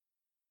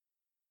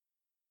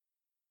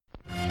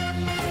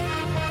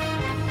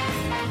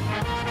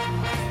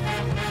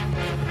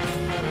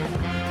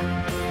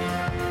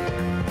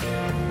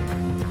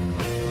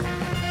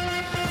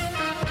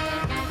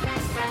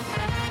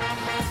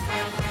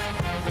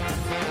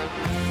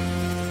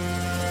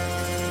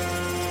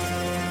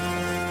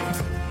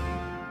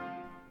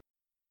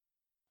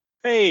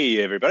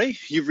Hey, everybody.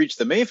 You've reached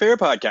the Mayfair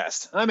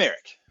Podcast. I'm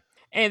Eric,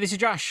 And this is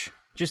Josh.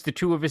 Just the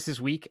two of us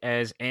this week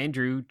as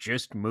Andrew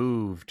just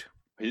moved.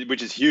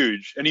 which is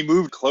huge. And he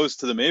moved close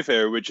to the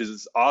Mayfair, which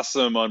is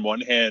awesome on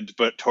one hand,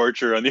 but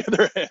torture on the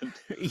other hand.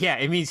 Yeah,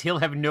 it means he'll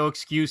have no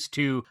excuse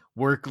to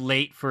work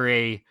late for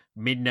a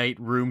midnight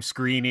room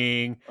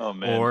screening Oh,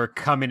 man. or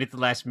come in at the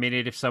last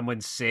minute if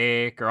someone's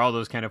sick or all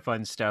those kind of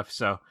fun stuff.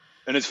 So,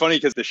 And it's funny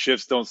because the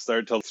shifts don't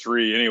start till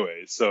 3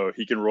 anyway, so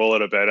he can roll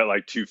out of bed at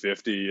like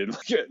 2:50. And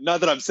not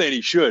that I'm saying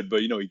he should,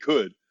 but he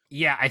could.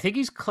 yeah, I think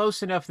he's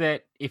close enough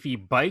that if he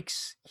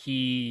bikes,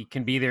 he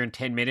can be there in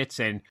 10 minutes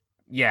and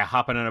yeah,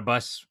 hopping on a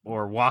bus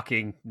or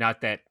walking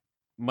not that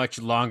much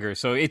longer.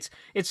 So it's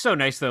so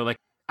nice though. Like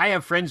I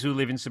have friends who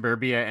live in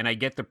suburbia and I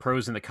get the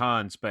pros and the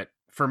cons, but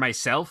for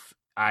myself,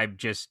 I'm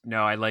just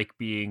no, I like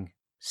being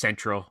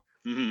central.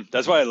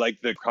 That's why I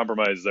like the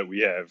compromise that we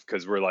have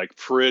because we're like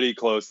pretty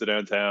close to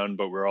downtown,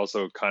 but we're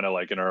also kind of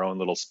like in our own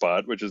little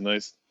spot, which is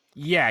nice.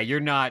 Yeah, you're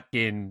not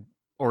in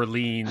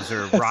Orleans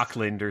or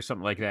Rockland or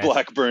something like that.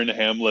 Blackburn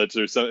Hamlet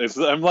or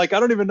something. I'm like,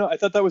 I don't even know. I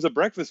thought that was a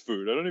breakfast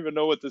food. I don't even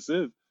know what this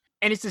is.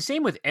 And it's the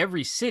same with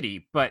every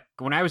city, but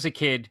when I was a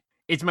kid,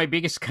 it's my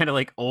biggest kind of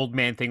like old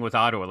man thing with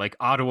Ottawa. Like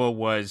Ottawa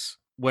was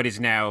what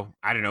is now,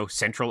 I don't know,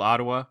 Central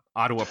Ottawa,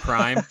 Ottawa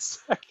Prime.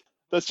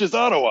 That's just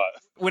Ottawa.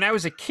 When I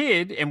was a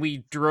kid and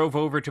we drove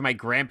over to my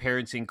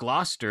grandparents in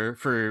Gloucester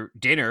for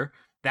dinner,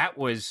 that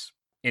was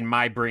in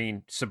my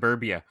brain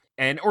suburbia.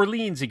 And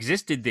Orleans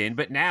existed then,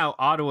 but now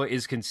Ottawa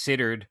is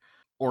considered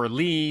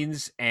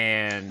Orleans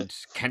and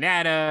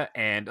Canada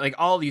and like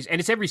all these, and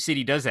it's every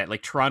city does that.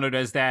 Like Toronto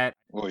does that.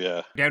 Oh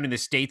yeah. Down in the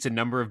States, a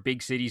number of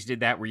big cities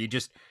did that where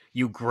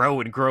you grow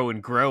and grow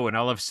and grow. And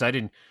all of a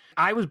sudden,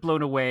 I was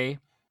blown away.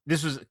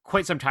 This was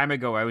quite some time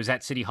ago. I was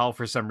at City Hall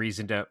for some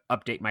reason to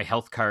update my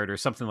health card or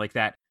something like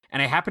that.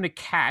 And I happened to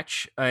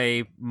catch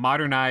a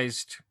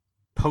modernized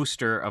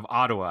poster of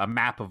Ottawa, a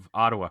map of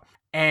Ottawa.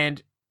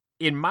 And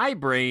in my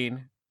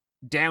brain,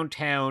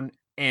 downtown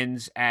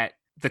ends at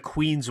the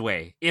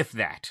Queensway, if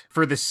that,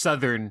 for the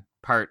southern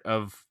part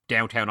of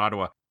downtown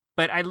Ottawa.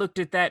 But I looked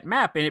at that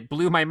map and it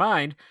blew my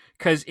mind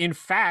because, in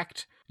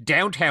fact,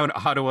 downtown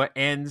Ottawa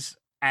ends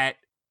at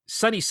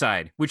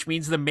Sunnyside, which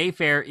means the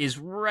Mayfair is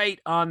right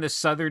on the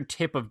southern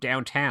tip of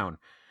downtown,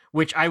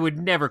 which I would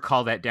never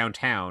call that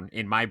downtown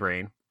in my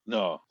brain.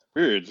 No.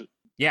 Weird.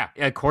 Yeah,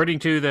 according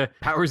to the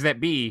powers that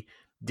be,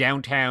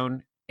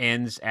 downtown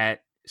ends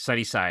at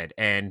Sunnyside,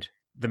 and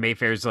the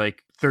Mayfair's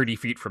like 30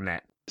 feet from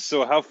that.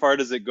 So how far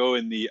does it go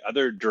in the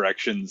other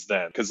directions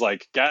then? Because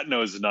like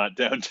Gatineau's not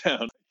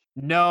downtown.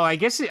 No, I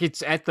guess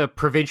it's at the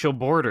provincial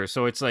border.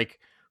 So it's like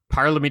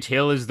Parliament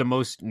Hill is the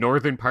most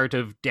northern part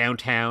of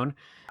downtown.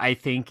 I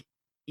think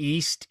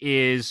east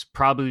is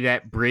probably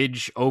that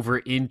bridge over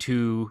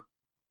into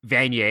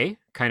Vanier,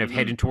 kind of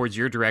heading towards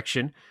your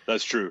direction.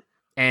 That's true.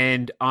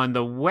 And on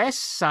the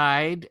west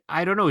side,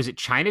 I don't know, is it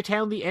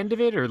Chinatown the end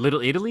of it or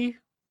Little Italy?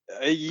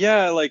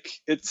 Yeah, like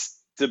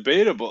it's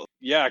debatable.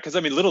 Yeah, because I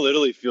mean, Little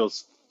Italy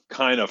feels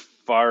kind of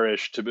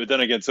farish to, but then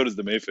again, so does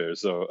the Mayfair.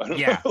 So I don't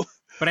Yeah. know.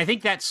 But I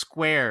think that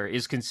square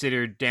is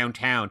considered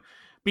downtown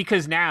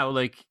because now,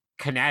 like,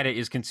 Canada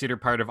is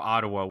considered part of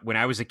Ottawa. When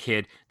I was a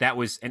kid, that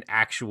was an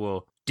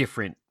actual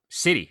different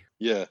city.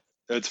 Yeah.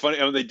 It's funny.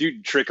 I mean, they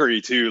do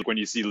trickery too when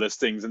you see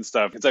listings and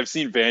stuff. Because I've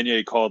seen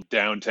Vanier called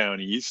downtown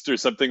east or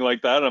something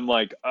like that. I'm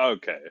like,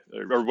 okay,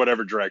 or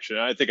whatever direction.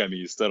 I think I'm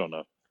east. I don't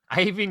know.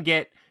 I even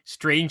get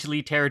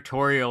strangely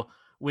territorial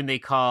when they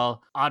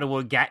call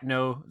Ottawa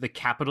Gatineau the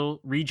capital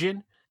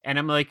region. And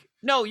I'm like,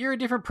 no, you're a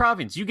different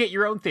province. You get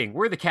your own thing.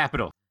 We're the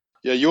capital.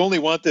 Yeah, you only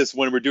want this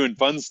when we're doing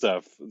fun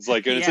stuff. It's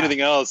like, and it's Yeah.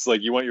 anything else,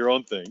 like you want your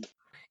own thing.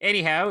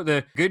 Anyhow,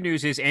 the good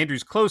news is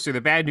Andrew's closer. The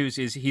bad news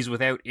is he's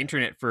without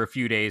internet for a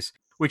few days,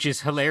 which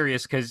is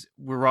hilarious because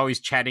we're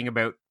always chatting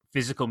about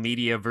physical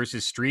media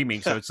versus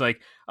streaming. So it's like,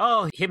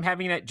 oh, him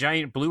having that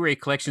giant Blu-ray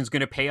collection is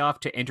going to pay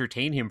off to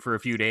entertain him for a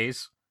few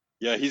days.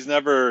 Yeah, he's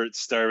never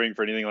starving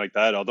for anything like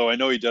that. Although I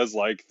know he does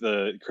like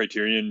the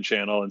Criterion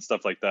channel and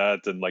stuff like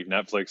that and like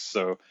Netflix.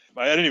 So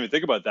I didn't even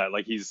think about that.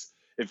 Like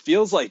it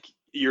feels like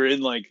you're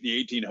in like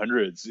the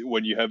 1800s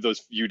when you have those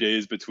few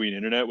days between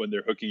internet when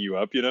they're hooking you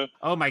up.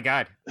 Oh my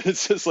God.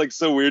 It's just like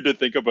so weird to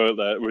think about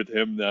that with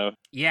him now.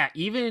 Yeah,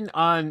 even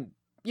on,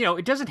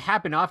 it doesn't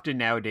happen often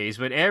nowadays,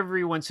 but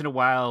every once in a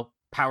while,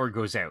 power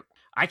goes out.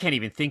 I can't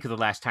even think of the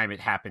last time it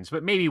happens,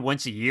 but maybe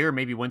once a year,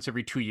 maybe once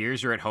every 2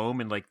 years, you're at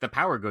home and like the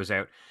power goes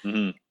out.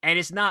 Mm-hmm. And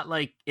it's not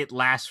like it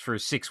lasts for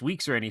 6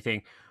 weeks or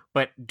anything,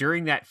 but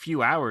during that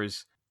few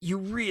hours, you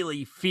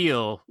really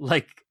feel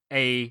like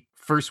a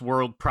first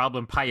world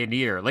problem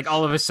pioneer. Like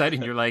all of a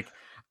sudden, you're like,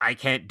 I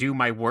can't do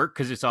my work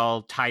because it's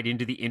all tied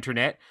into the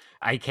internet.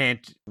 I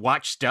can't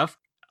watch stuff.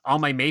 All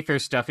my Mayfair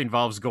stuff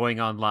involves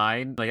going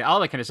online, like all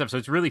that kind of stuff. So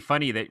it's really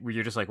funny that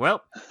you're just like,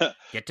 well,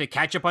 get to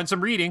catch up on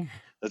some reading.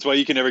 That's why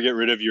you can never get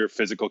rid of your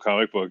physical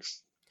comic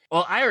books.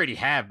 Well, I already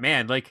have,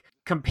 man. Like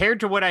compared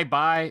to what I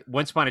buy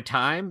once upon a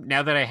time,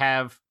 now that I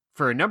have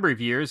for a number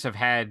of years, I've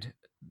had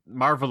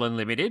Marvel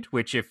Unlimited,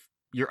 which if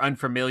you're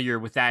unfamiliar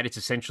with that, it's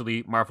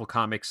essentially Marvel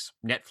Comics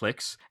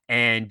Netflix,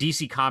 and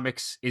DC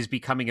Comics is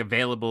becoming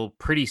available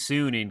pretty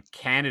soon in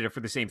Canada for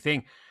the same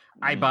thing.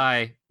 I Mm.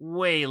 buy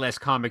way less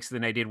comics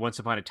than I did once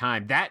upon a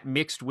time. That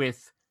mixed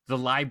with the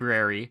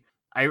library,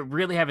 I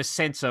really have a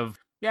sense of,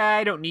 yeah,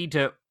 I don't need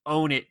to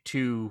own it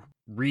to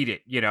read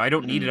it. I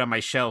don't need it Mhm. on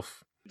my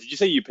shelf. Did you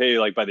say you pay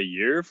like by the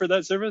year for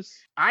that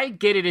service? I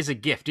get it as a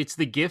gift. It's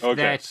the gift Okay.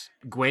 that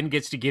Gwen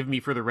gets to give me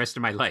for the rest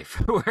of my life.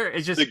 Where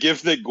it's The just,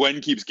 gift that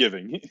Gwen keeps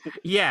giving.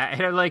 yeah.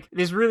 And I'm like,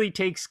 this really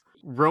takes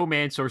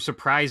romance or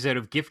surprise out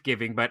of gift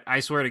giving, but I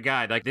swear to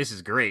God, like, this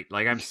is great.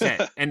 Like, I'm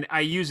set. And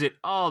I use it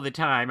all the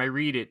time. I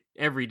read it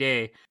every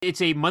day.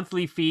 It's a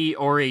monthly fee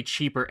or a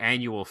cheaper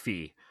annual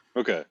fee.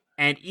 Okay.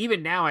 And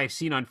even now, I've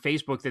seen on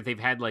Facebook that they've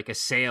had like a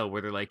sale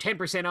where they're like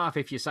 10% off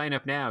if you sign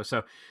up now.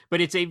 So,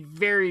 but it's a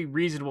very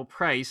reasonable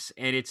price,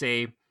 and it's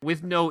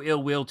with no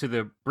ill will to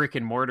the brick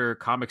and mortar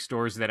comic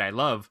stores that I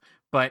love,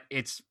 but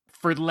it's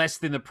for less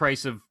than the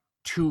price of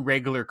two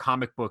regular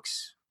comic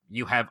books.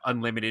 You have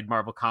unlimited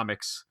Marvel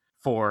Comics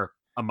for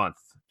a month.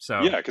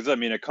 So, Yeah, because I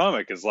mean, a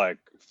comic is like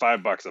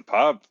 $5 a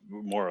pop,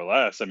 more or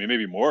less. I mean,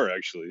 maybe more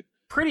actually.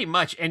 pretty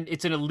much. And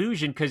it's an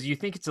illusion because you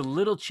think it's a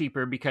little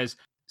cheaper because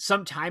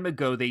some time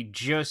ago they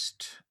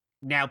just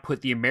now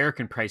put the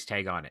American price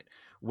tag on it.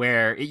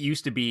 Where it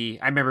used to be,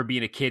 I remember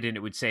being a kid and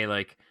it would say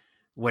like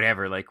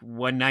whatever, like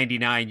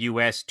 199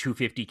 US,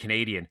 250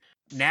 Canadian.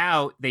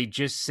 Now they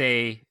just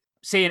say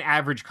an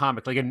average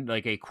comic,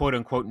 like a quote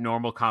unquote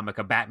normal comic,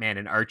 a Batman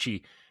and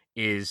Archie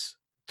is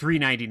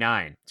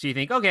 3.99. So you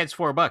think, okay, it's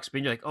 $4, but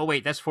you're like, oh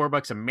wait, that's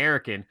 $4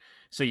 American.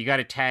 So you got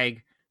to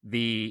tag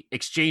the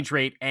exchange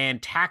rate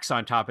and tax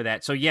on top of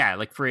that. So yeah,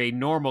 like for a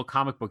normal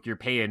comic book, you're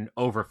paying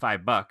over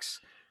 $5.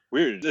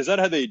 Weird. Is that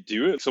how they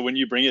do it? So when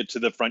you bring it to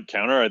the front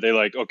counter, are they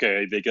like,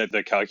 okay, they get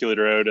the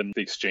calculator out and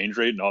the exchange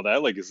rate and all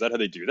that? Like, is that how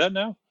they do that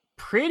now?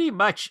 Pretty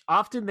much.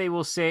 Often they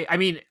will say, I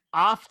mean,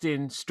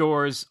 often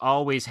stores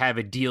always have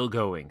a deal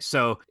going.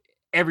 So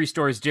every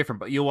store is different,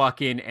 but you'll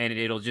walk in and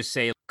it'll just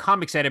say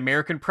comics at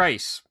American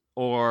price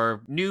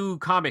or new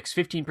comics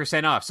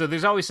 15% off. So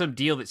there's always some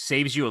deal that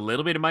saves you a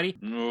little bit of money.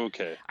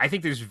 Okay. I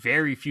think there's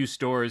very few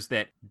stores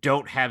that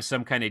don't have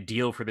some kind of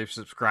deal for their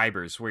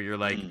subscribers where you're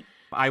like, Mm.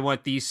 I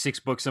want these 6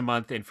 books a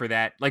month. And for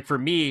that, like for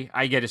me,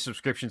 I get a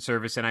subscription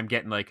service and I'm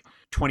getting like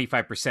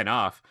 25%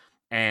 off.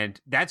 And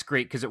that's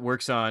great because it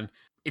works on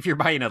if you're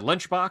buying a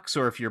lunchbox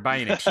or if you're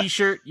buying a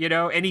t-shirt,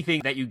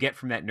 anything that you get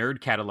from that nerd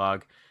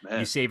catalog, you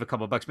Man. save a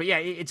couple of bucks. But yeah,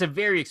 it's a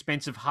very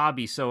expensive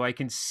hobby. So I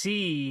can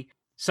see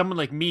someone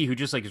like me who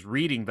just like is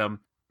reading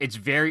them. It's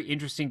very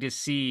interesting to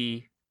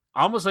see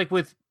almost like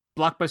with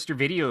Blockbuster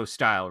Video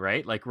style,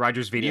 right? Like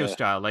Rogers Video Yeah.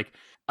 style, like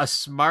a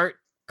smart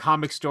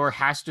comic store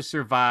has to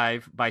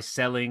survive by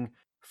selling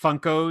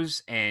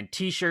Funkos and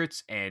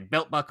t-shirts and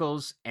belt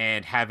buckles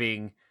and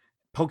having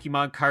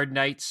Pokemon card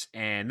nights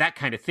and that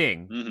kind of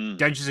thing. Hmm.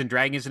 Dungeons and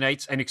Dragons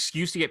nights, an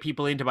excuse to get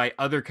people in to buy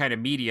other kind of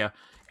media,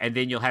 and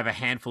then you'll have a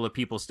handful of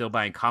people still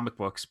buying comic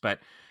books. But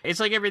it's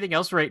like everything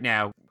else right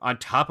now on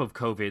top of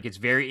COVID. It's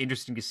very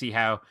interesting to see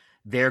how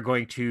they're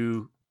going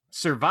to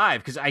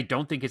survive because I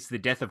don't think it's the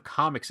death of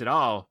comics at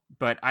all,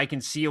 but I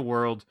can see a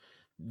world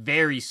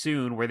very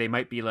soon where they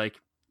might be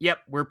like, yep,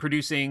 we're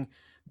producing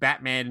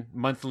Batman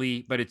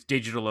monthly, but it's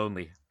digital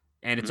only.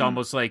 And it's Hmm.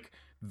 almost like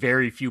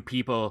very few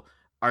people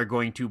are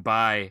going to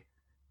buy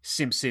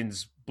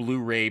Simpsons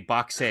Blu-ray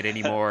box set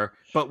anymore,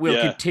 but will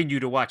Yeah. continue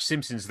to watch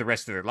Simpsons the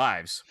rest of their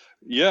lives.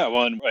 Yeah,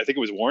 well, and I think it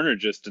was Warner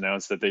just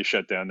announced that they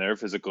shut down their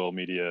physical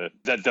media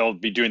that they'll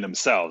be doing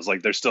themselves.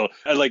 Like they're still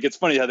like it's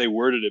funny how they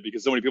worded it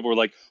because so many people were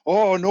like,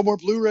 "Oh, no more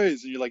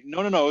Blu-rays," and you're like,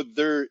 "No, no, no,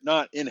 they're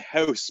not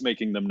in-house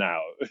making them now.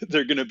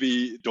 They're going to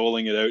be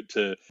doling it out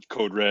to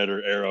Code Red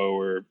or Arrow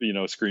or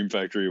Scream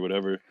Factory or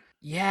whatever."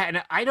 Yeah,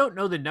 and I don't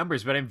know the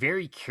numbers, but I'm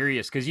very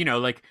curious because,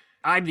 like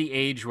I'm the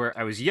age where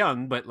I was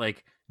young, but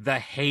like the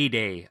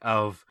heyday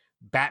of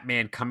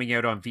Batman coming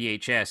out on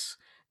VHS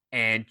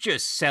and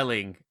just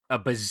selling a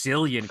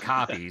bazillion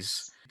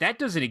copies, that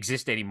doesn't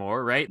exist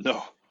anymore, right?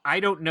 No. I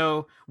don't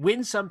know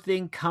when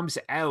something comes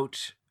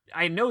out.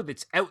 I know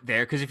that's out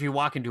there because if you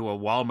walk into a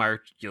Walmart,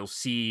 you'll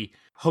see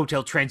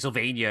Hotel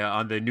Transylvania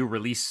on the new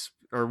release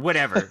or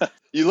whatever.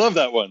 You love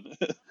that one.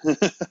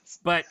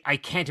 But I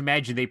can't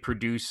imagine they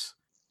produce,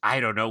 I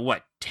don't know,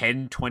 what,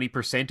 10,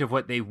 20% of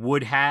what they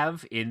would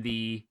have in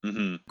the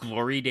Hmm.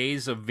 glory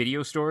days of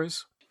video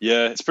stores?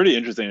 Yeah, it's pretty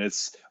interesting.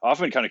 It's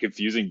often kind of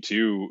confusing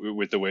too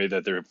with the way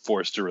that they're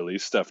forced to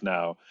release stuff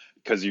now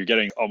because you're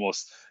getting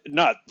almost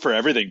not for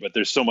everything, but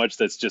there's so much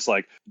that's just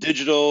like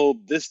digital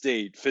this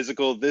date,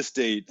 physical this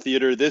date,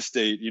 theater this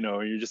date, and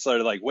you're just sort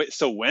of like, wait,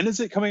 so when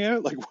is it coming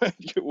out? Like,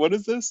 what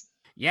is this?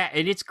 Yeah,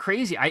 and it's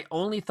crazy. I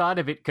only thought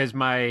of it because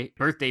my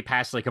birthday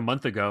passed like a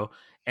month ago.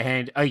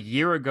 And a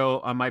year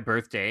ago on my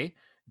birthday,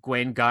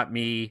 Gwen got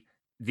me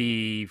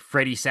the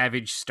Freddie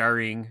Savage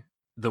starring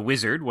The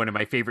Wizard, one of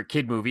my favorite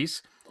kid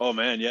movies. Oh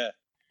man, yeah.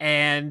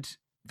 And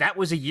that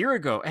was a year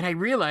ago. And I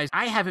realized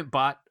I haven't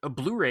bought a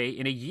Blu ray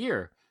in a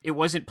year. It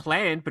wasn't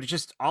planned, but it's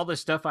just all the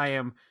stuff I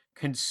am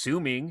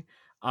consuming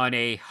on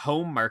a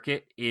home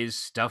market is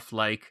stuff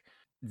like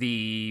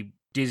the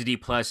Disney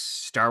Plus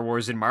Star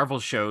Wars and Marvel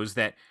shows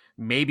that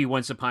maybe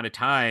once upon a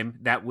time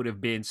that would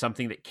have been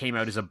something that came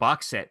out as a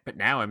box set, but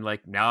now I'm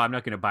like, no, I'm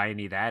not going to buy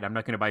any of that. I'm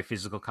not going to buy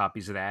physical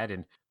copies of that.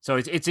 And so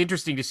it's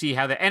interesting to see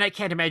how that, and I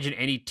can't imagine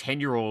any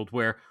 10-year-old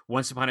where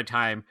once upon a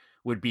time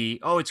would be,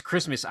 oh, it's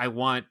Christmas, I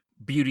want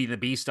Beauty and the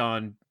Beast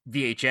on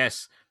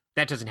VHS.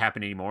 That doesn't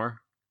happen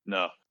anymore.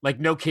 No. Like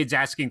no kids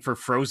asking for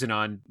Frozen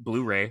on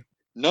Blu-ray.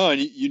 No,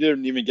 and you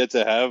didn't even get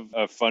to have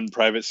a fun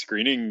private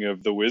screening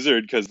of The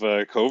Wizard because of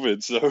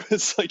COVID. So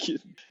it's like,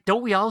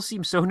 don't we all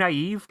seem so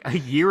naive? A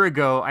year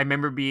ago, I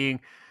remember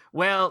being,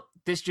 well,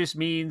 this just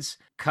means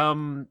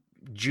come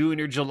June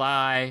or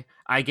July,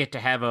 I get to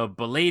have a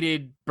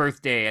belated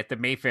birthday at the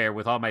Mayfair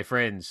with all my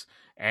friends.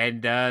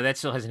 And that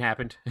still hasn't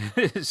happened.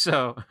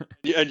 So,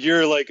 and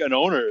you're like an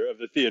owner of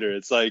the theater.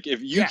 It's like,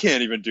 if you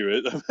can't even do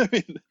it, I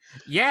mean,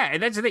 yeah,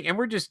 and that's the thing. And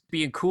we're just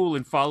being cool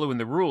and following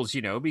the rules,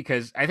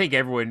 because I think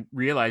everyone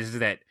realizes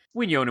that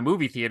when you own a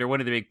movie theater, one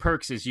of the big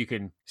perks is you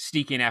can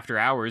sneak in after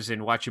hours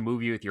and watch a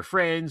movie with your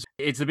friends.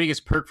 It's the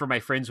biggest perk for my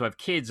friends who have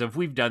kids. If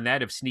we've done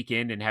that, of sneak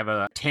in and have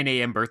a 10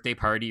 a.m. birthday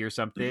party or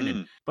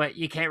something. But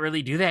you can't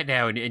really do that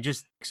now. And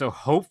just so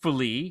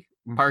hopefully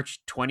March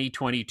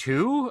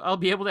 2022, I'll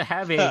be able to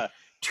have a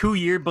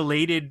 2-year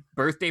belated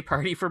birthday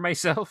party for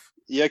myself.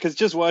 Yeah, because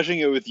just watching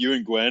it with you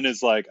and Gwen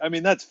is like, I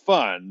mean, that's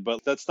fun,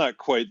 but that's not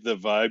quite the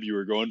vibe you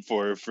were going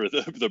for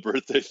the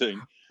birthday thing.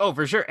 Oh,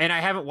 for sure. And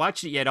I haven't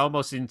watched it yet,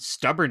 almost in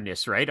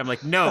stubbornness, right? I'm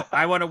like, no,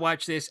 I want to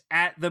watch this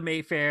at the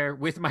Mayfair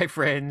with my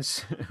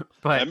friends.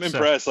 But I'm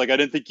impressed. Like, I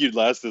didn't think you'd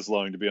last this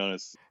long, to be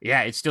honest.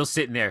 Yeah, it's still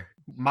sitting there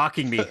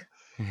mocking me.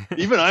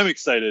 Even I'm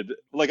excited.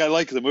 Like, I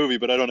like the movie,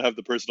 but I don't have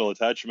the personal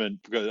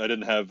attachment because I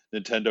didn't have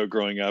Nintendo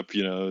growing up,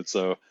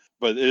 so...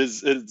 But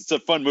it's a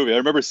fun movie. I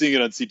remember seeing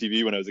it on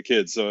CTV when I was a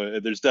kid,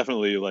 so there's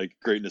definitely like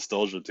great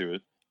nostalgia to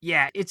it.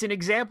 Yeah, it's an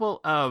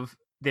example of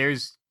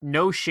there's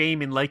no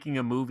shame in liking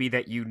a movie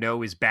that you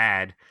know is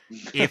bad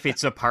if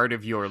it's a part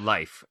of your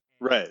life.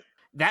 Right.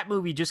 That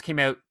movie just came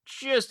out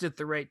just at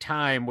the right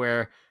time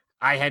where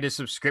I had a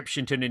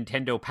subscription to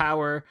Nintendo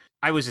Power.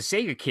 I was a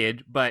Sega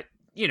kid, but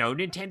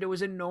Nintendo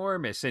was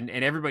enormous and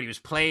everybody was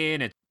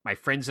playing, and my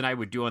friends and I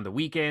would do on the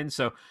weekend.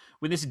 So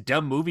when this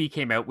dumb movie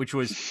came out, which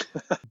was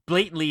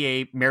blatantly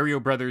a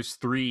Mario Brothers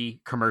 3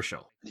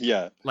 commercial.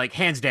 Yeah. Like,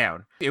 hands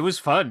down. It was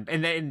fun.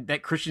 And then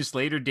that Christian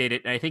Slater did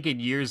it. And I think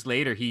years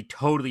later, he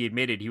totally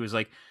admitted, he was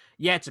like,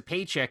 yeah, it's a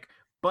paycheck,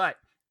 but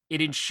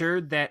it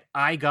ensured that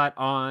I got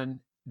on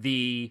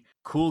the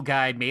cool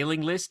guy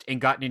mailing list and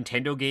got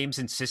Nintendo games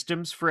and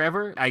systems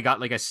forever. I got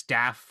like a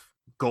staff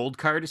gold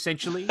card,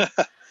 essentially.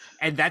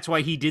 And that's why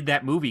he did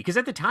that movie. Because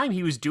at the time,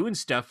 he was doing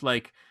stuff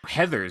like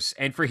Heathers.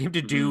 And for him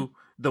to do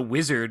The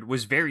Wizard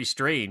was very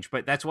strange.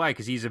 But that's why,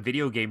 because he's a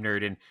video game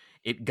nerd. And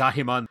it got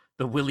him on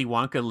the Willy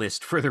Wonka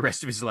list for the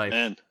rest of his life.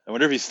 Man, I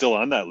wonder if he's still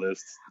on that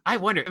list. I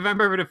wonder. If I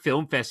remember at a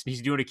film fest and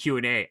he's doing a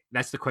Q&A,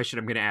 that's the question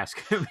I'm going to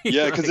ask.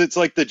 Yeah, because it's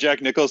like the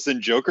Jack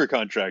Nicholson Joker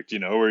contract,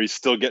 where he's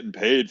still getting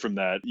paid from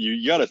that.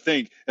 You got to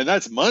think, and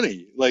that's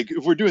money. Like,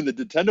 if we're doing the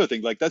Nintendo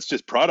thing, like, that's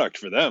just product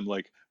for them.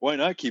 Like, why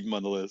not keep him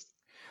on the list?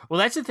 Well,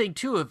 that's the thing,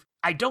 too.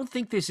 I don't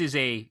think this is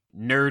a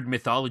nerd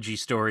mythology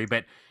story,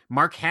 but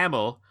Mark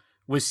Hamill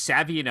was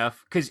savvy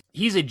enough, because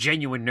he's a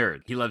genuine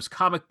nerd. He loves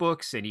comic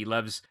books, and he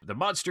loves the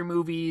monster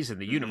movies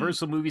and the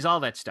Universal movies, all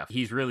that stuff.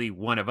 He's really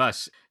one of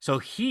us. So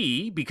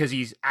he, because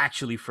he's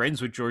actually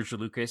friends with George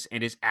Lucas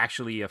and is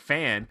actually a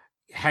fan,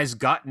 has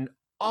gotten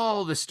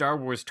all the Star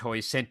Wars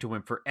toys sent to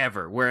him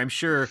forever, where I'm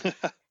sure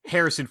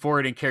Harrison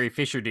Ford and Carrie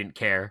Fisher didn't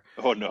care.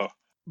 Oh, no.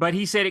 But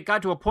he said it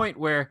got to a point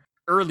where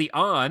early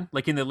on,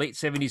 like in the late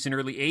 70s and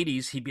early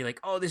 80s, he'd be like,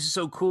 oh, this is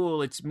so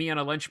cool. It's me on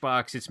a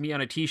lunchbox. It's me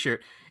on a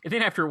t-shirt. And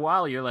then after a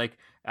while, you're like,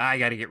 I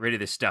got to get rid of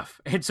this stuff.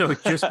 And so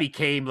it just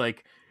became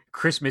like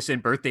Christmas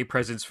and birthday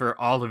presents for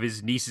all of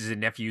his nieces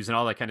and nephews and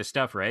all that kind of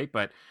stuff, right?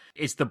 But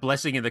it's the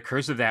blessing and the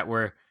curse of that,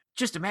 where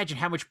just imagine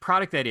how much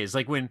product that is.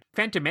 Like when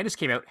Phantom Menace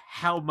came out,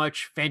 how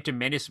much Phantom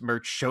Menace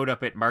merch showed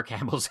up at Mark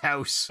Hamill's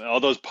house. All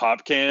those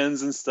pop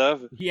cans and stuff.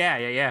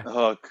 Yeah.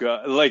 Oh,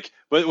 God. Like,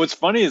 but what's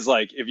funny is,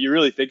 like, if you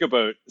really think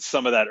about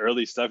some of that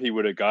early stuff he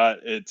would have got,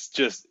 it's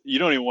just, you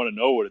don't even want to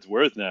know what it's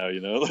worth now,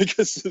 Like,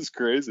 it's just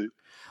crazy.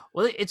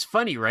 Well, it's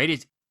funny, right?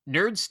 It's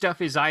nerd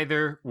stuff is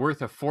either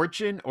worth a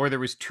fortune or there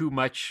was too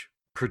much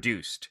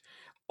produced.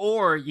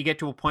 Or you get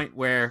to a point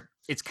where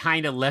it's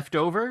kind of left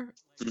over.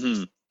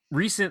 Mm-hmm.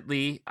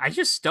 Recently, I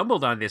just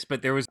stumbled on this,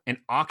 but there was an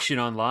auction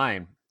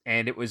online,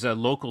 and it was a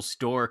local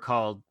store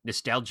called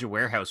Nostalgia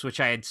Warehouse,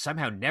 which I had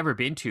somehow never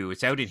been to.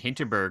 It's out in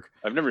Hintonburg.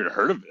 I've never even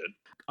heard of it.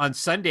 On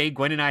Sunday,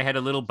 Gwen and I had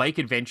a little bike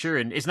adventure,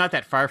 and it's not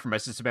that far from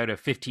us. It's about a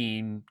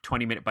 15,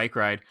 20-minute bike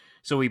ride.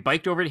 So we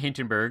biked over to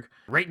Hintonburg,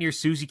 right near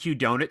Susie Q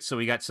Donuts, so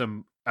we got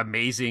some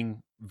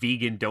amazing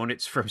vegan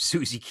donuts from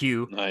Susie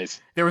Q.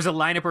 Nice. There was a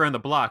lineup around the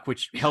block,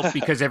 which helped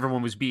because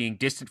everyone was being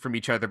distant from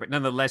each other, but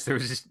nonetheless, there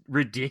was this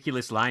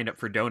ridiculous lineup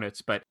for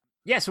donuts. But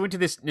yeah, so I went to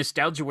this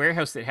Nostalgia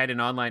Warehouse that had an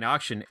online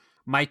auction.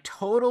 My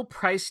total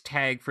price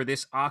tag for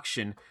this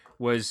auction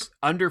was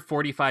under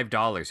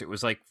 $45. It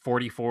was like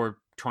 $44.25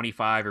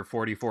 or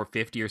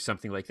 $44.50 or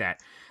something like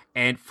that.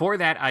 And for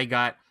that, I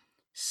got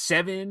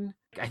 7,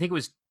 I think it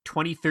was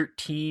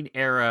 2013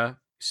 era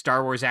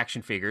Star Wars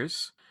action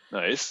figures,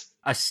 Nice.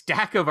 a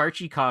stack of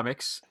Archie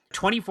comics,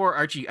 24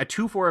 Archie, a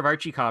 2-4 of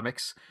Archie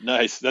comics.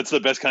 Nice. That's the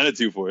best kind of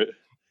two for it.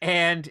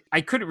 And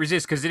I couldn't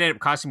resist because it ended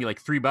up costing me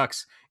like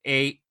 $3.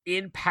 A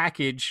in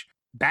package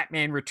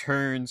Batman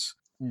Returns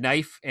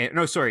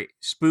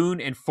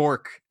spoon and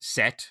fork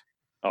set.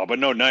 Oh, but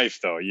no knife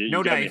though. No You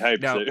got knife, me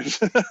hyped no.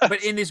 there.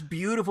 But in this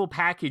beautiful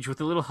package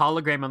with a little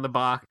hologram on the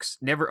box,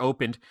 never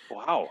opened.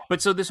 Wow.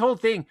 But so this whole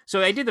thing,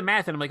 so I did the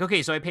math and I'm like,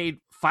 okay, so I paid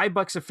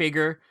 $5 a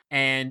figure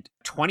and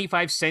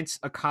 25 cents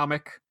a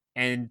comic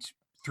and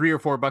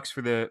 $3 or $4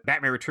 for the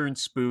Batman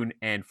Returns spoon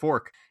and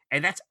fork.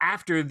 And that's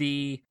after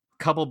the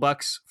couple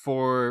bucks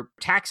for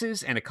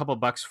taxes and a couple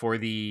bucks for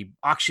the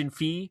auction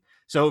fee.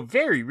 So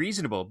very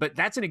reasonable. But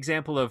that's an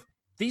example of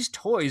these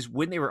toys,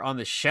 when they were on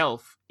the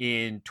shelf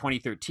in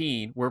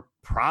 2013, were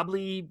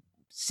probably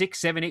 $6,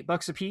 $7,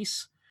 $8 a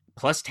piece,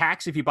 plus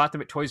tax if you bought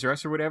them at Toys R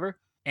Us or whatever.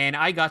 And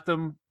I got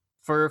them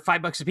for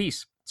 $5 a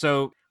piece.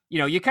 So,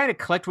 you kind of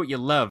collect what you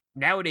love.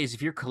 Nowadays,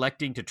 if you're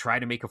collecting to try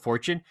to make a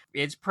fortune,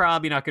 it's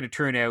probably not going to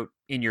turn out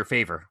in your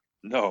favor.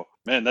 No,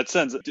 man, that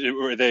sounds.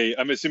 Were they?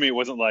 I'm assuming it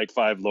wasn't like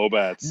 5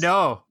 Lobats.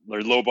 No.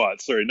 Or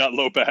Lobots. Sorry, not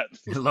Lobat.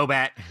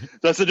 Lobat.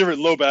 That's a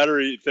different low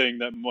battery thing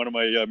that one of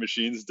my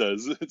machines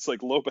does. It's like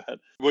Lobat.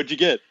 What'd you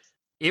get?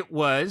 It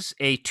was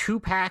a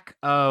 2-pack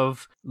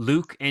of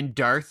Luke and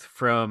Darth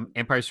from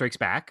Empire Strikes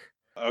Back.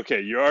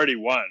 Okay, you already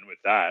won with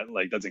that.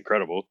 Like, that's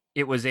incredible.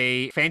 It was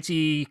a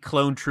fancy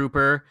clone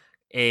trooper,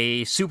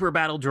 a super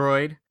battle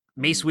droid,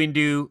 Mace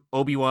Windu,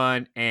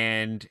 Obi-Wan,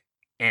 and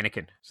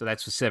Anakin. So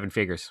that's for 7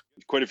 figures.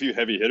 Quite a few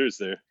heavy hitters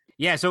there.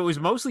 Yeah, so it was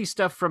mostly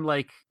stuff from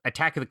like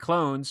Attack of the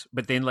Clones,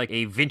 but then like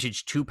a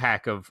vintage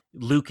 2-pack of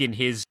Luke in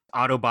his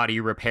auto body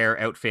repair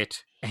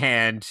outfit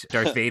and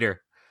Darth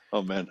Vader.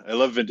 Oh man, I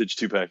love vintage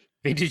 2-pack.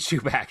 Vintage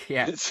 2-pack,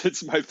 yeah.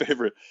 It's my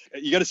favorite.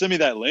 You got to send me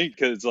that link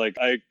because like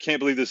I can't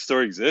believe this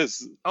store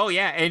exists. Oh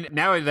yeah, and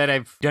now that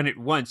I've done it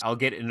once, I'll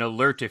get an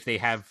alert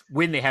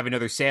when they have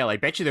another sale. I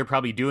bet you they're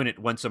probably doing it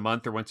once a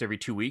month or once every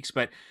 2 weeks,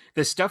 but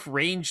the stuff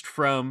ranged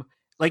from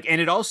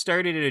and it all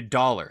started at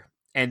 $1.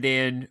 And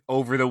then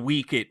over the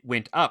week, it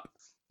went up.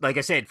 Like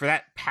I said, for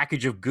that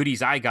package of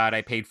goodies I got,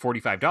 I paid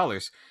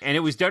 $45. And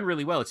it was done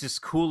really well. It's this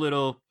cool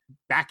little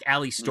back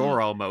alley store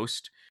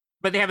almost.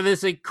 But they have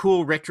this like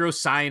cool retro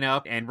sign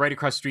up. And right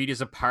across the street is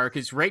a park.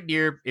 It's right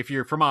near, if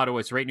you're from Ottawa,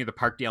 it's right near the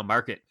Parkdale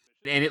Market.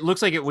 And it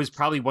looks like it was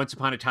probably once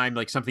upon a time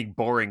like something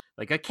boring,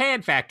 like a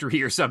can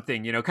factory or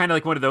something, kind of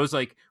like one of those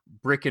like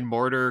brick and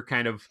mortar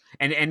kind of,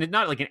 and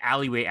not like an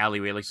alleyway,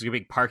 like it's a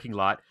big parking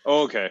lot.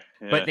 Oh, okay.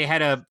 Yeah. But they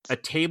had a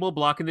table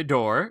blocking the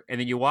door, and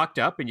then you walked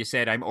up and you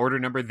said, I'm order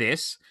number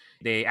this.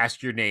 They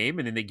ask your name,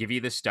 and then they give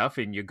you this stuff,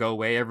 and you go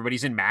away.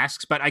 Everybody's in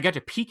masks. But I got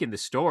to peek in the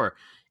store,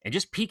 and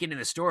just peeking in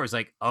the store was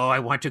like, oh, I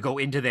want to go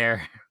into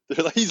there.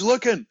 They're like, he's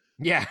looking.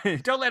 Yeah,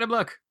 don't let him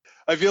look.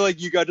 I feel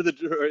like you got to the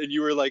door and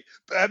you were like,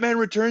 Batman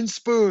Returns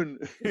spoon.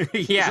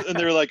 Yeah. And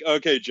they were like,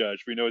 okay, Josh,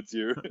 we know it's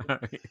you.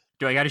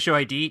 Do I got to show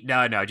ID?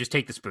 No, just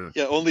take the spoon.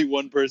 Yeah, only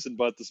one person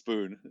bought the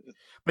spoon.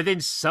 But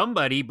then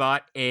somebody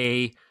bought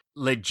a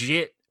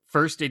legit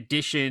first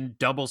edition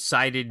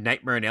double-sided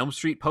Nightmare on Elm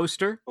Street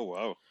poster. Oh,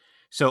 wow.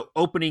 So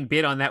opening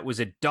bid on that was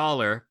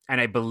 $1, and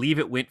I believe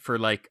it went for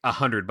like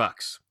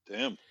 $100.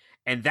 Damn.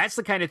 And that's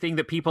the kind of thing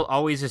that people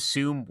always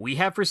assume we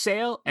have for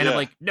sale. And I'm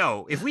like,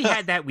 no, if we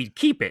had that, we'd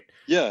keep it.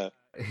 Yeah.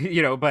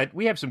 But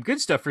we have some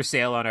good stuff for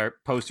sale on our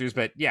posters,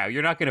 but yeah,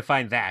 you're not going to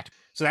find that.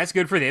 So that's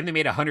good for them. They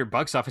made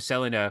 $100 off of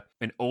selling an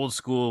old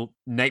school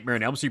Nightmare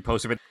on Elm Street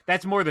poster, but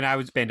that's more than I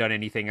would spend on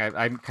anything.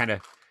 I'm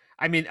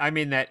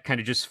in that kind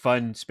of just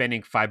fun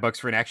spending $5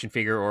 for an action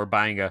figure or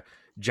buying a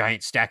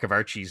giant stack of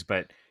Archies,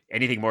 but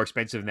anything more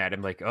expensive than that,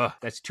 I'm like, oh,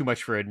 that's too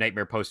much for a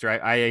Nightmare poster.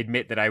 I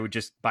admit that I would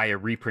just buy a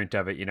reprint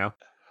of it,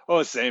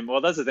 Oh, same.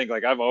 Well, that's the thing.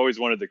 Like, I've always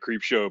wanted the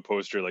Creepshow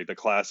poster, like the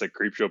classic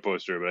Creepshow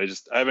poster, but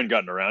I haven't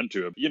gotten around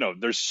to it.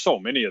 There's so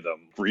many of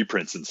them,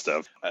 reprints and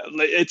stuff.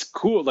 It's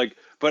cool. Like,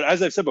 but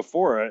as I've said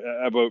before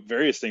about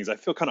various things, I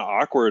feel kind of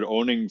awkward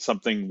owning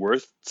something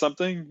worth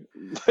something.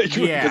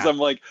 Because I'm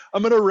like,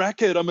 I'm going to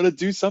wreck it. I'm going to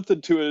do something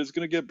to it. It's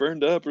going to get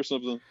burned up or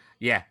something.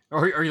 Yeah.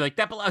 Or you're like,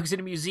 that belongs in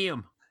a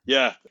museum.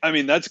 Yeah, I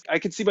mean I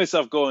could see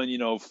myself going,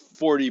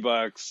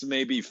 $40,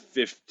 maybe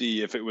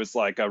 50 if it was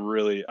like I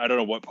don't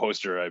know what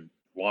poster I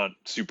want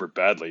super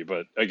badly,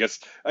 but I guess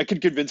I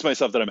could convince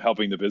myself that I'm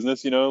helping the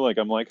business, like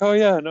I'm like, oh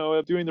yeah, no,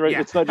 I'm doing the right.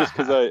 It's not just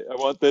because I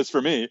want this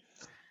for me.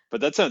 But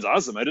that sounds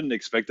awesome. I didn't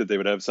expect that they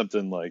would have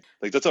something like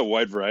that's a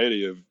wide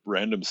variety of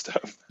random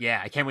stuff.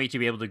 Yeah, I can't wait to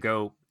be able to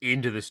go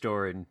into the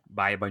store and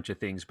buy a bunch of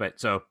things. But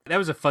so that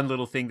was a fun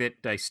little thing that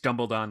I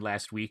stumbled on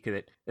last week.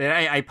 That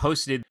I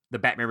posted the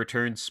Batman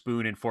Returns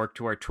spoon and fork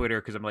to our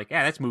Twitter because I'm like,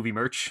 yeah, that's movie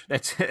merch.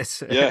 That's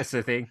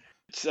the thing.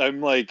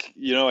 I'm like,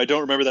 I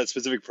don't remember that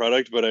specific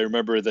product, but I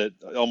remember that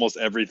almost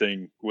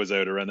everything was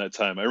out around that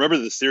time. I remember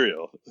the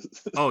cereal.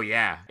 Oh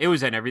yeah, it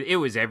was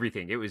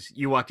everything. It was,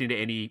 you walked into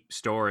any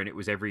store and it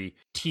was every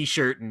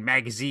T-shirt and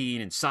magazine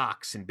and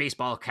socks and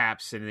baseball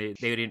caps, and they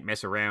didn't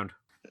mess around.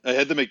 I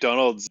had the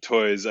McDonald's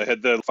toys. I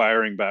had the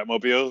firing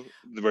Batmobile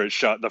where it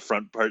shot the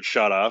front part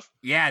shot off.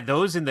 Yeah,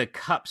 those in the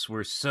cups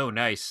were so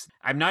nice.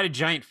 I'm not a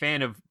giant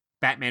fan of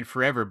Batman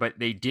Forever, but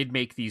they did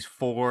make these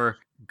 4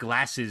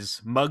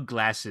 mug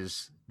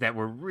glasses that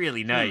were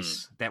really Hmm.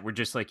 nice. That were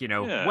just like, Yeah.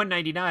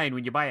 1.99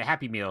 when you buy a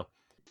Happy Meal.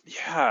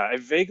 Yeah, I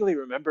vaguely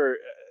remember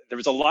there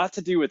was a lot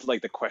to do with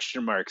like the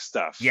question mark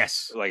stuff.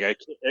 Yes. Like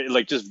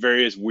like just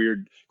various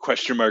weird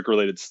question mark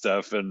related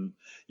stuff and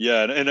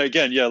yeah, and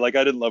again, yeah, like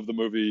I didn't love the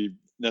movie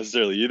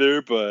necessarily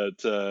either, but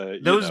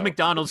Those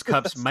McDonald's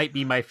cups might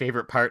be my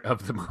favorite part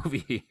of the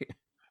movie.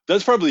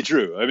 that's probably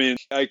true. I mean,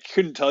 I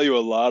couldn't tell you a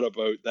lot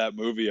about that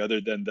movie other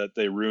than that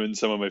they ruined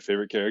some of my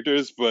favorite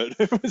characters, but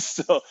it was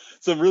still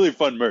some really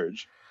fun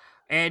merge.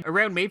 And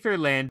around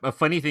Mayfairland, a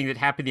funny thing that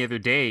happened the other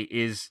day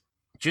is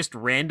just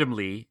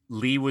randomly,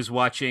 Lee was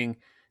watching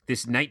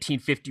this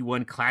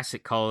 1951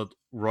 classic called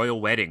Royal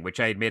Wedding, which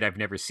I admit I've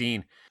never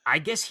seen. I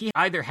guess he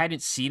either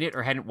hadn't seen it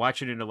or hadn't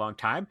watched it in a long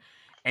time.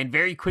 And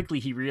very quickly,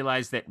 he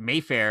realized that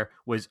Mayfair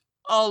was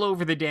all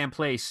over the damn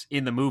place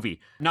in the movie.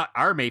 Not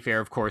our Mayfair,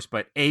 of course,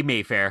 but a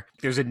Mayfair.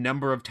 There's a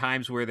number of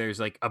times where there's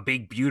like a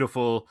big,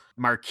 beautiful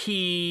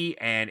marquee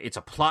and it's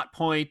a plot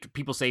point.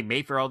 People say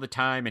Mayfair all the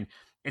time. And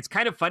it's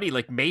kind of funny.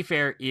 Like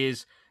Mayfair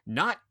is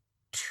not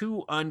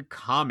too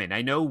uncommon.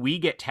 I know we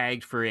get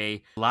tagged for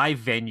a live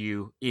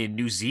venue in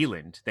New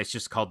Zealand that's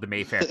just called the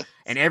Mayfair.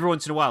 And every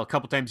once in a while, a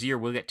couple times a year,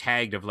 we'll get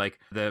tagged of like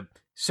the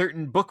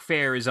certain book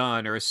fair is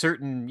on or a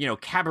certain,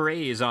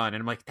 cabaret is on.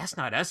 And I'm like, that's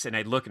not us. And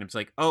I look and it's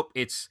like, oh,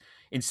 it's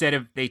instead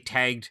of they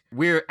tagged,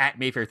 we're at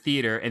Mayfair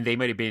Theater and they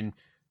might have been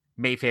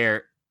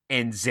Mayfair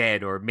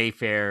NZ or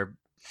Mayfair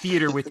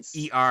Theater with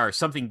ER,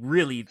 something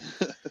really.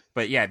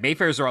 But yeah,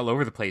 Mayfairs are all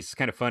over the place. It's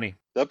kind of funny.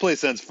 That place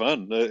sounds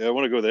fun. I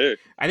want to go there.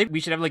 I think we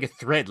should have like a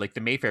thread, like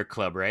the Mayfair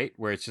Club, right?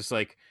 Where it's just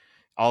like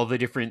all the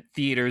different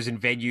theaters and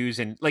venues.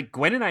 And like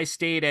Gwen and I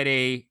stayed at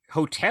a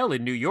hotel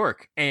in New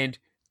York and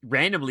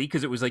randomly,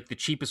 because it was like the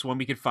cheapest one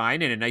we could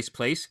find in a nice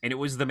place, and it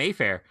was the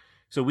Mayfair.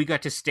 So we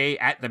got to stay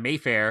at the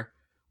Mayfair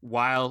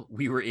while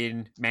we were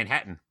in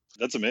Manhattan.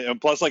 That's amazing.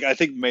 And plus, like, I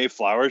think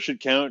Mayflower should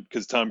count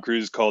because Tom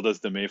Cruise called us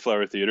the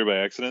Mayflower Theater by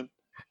accident.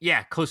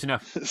 Yeah, close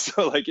enough.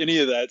 So, like, any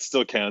of that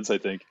still counts, I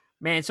think.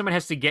 Man, someone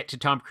has to get to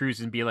Tom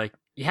Cruise and be like,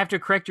 you have to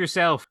correct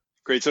yourself.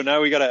 Great. So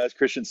now we got to ask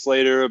Christian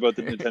Slater about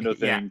the Nintendo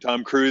Yeah, thing,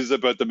 Tom Cruise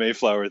about the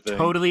Mayflower thing.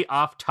 totally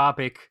off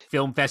topic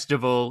film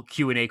festival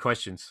Q&A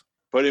questions.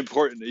 But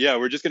important. Yeah,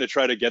 we're just going to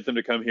try to get them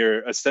to come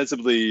here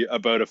ostensibly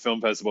about a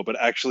film festival, but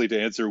actually to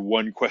answer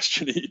one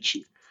question each.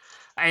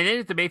 And then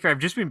at the Mayfair, I've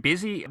just been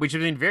busy, which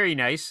has been very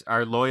nice.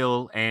 Our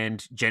loyal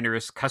and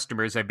generous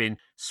customers have been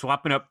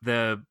swapping up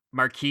the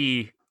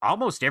marquee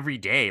almost every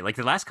day. Like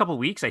the last couple of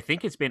weeks, I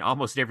think it's been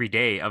almost every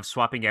day of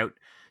swapping out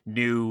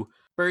new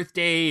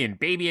birthday and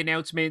baby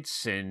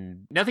announcements.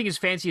 And nothing as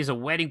fancy as a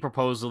wedding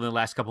proposal in the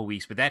last couple of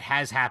weeks, but that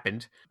has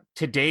happened.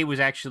 Today was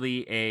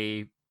actually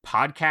a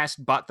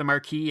podcast bought the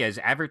marquee as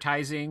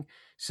advertising.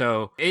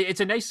 So it's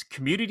a nice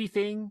community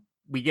thing.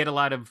 We get a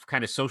lot of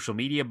kind of social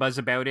media buzz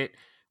about it.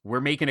 We're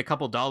making a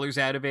couple dollars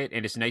out of it,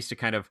 and it's nice to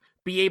kind of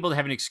be able to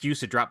have an excuse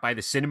to drop by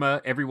the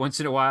cinema every once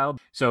in a while.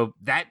 So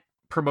that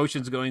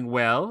promotion's going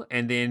well.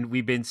 And then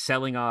we've been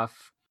selling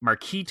off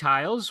marquee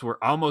tiles. We're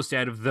almost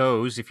out of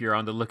those. If you're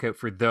on the lookout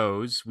for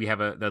those, we have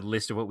the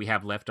list of what we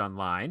have left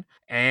online.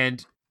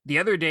 And the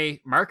other day,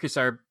 Marcus,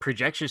 our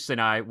projectionist,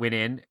 and I went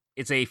in.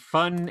 It's a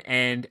fun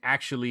and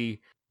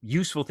actually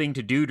useful thing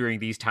to do during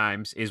these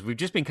times is we've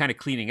just been kind of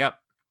cleaning up.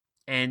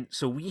 And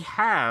so we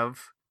have,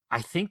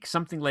 I think,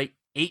 something like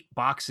 8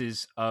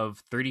 boxes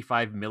of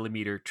 35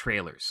 millimeter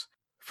trailers.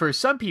 For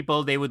some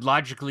people, they would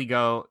logically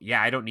go,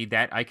 yeah, I don't need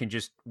that. I can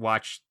just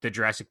watch the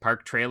Jurassic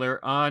Park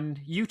trailer on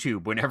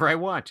YouTube whenever I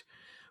want.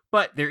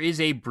 But there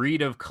is a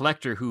breed of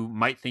collector who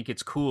might think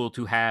it's cool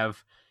to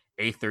have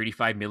a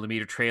 35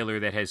 millimeter trailer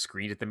that has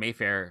screened at the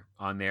Mayfair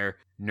on their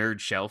nerd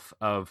shelf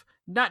of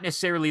not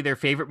necessarily their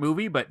favorite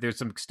movie, but there's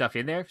some stuff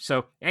in there.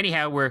 So,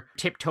 anyhow, we're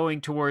tiptoeing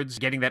towards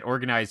getting that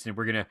organized, and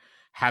we're going to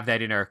have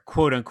that in our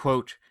quote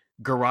unquote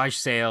garage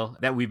sale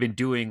that we've been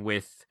doing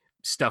with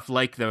stuff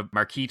like the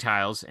marquee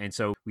tiles. And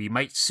so we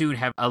might soon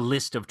have a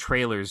list of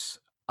trailers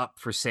up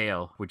for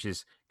sale, which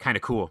is kind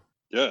of cool.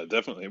 Yeah,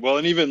 definitely. Well,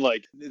 and even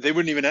like they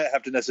wouldn't even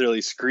have to necessarily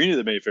screen at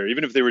the Mayfair,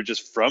 even if they were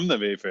just from the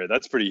Mayfair.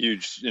 That's pretty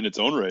huge in its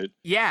own right.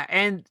 Yeah.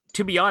 And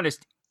to be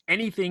honest,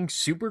 anything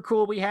super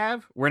cool we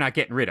have, we're not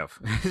getting rid of.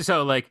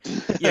 So, like,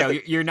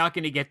 you're not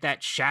going to get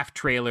that Shaft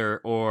trailer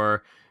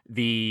or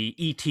the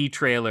ET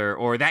trailer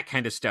or that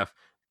kind of stuff.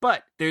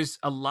 But there's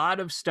a lot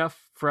of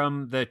stuff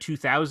from the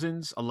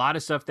 2000s, a lot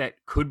of stuff that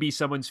could be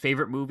someone's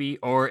favorite movie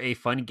or a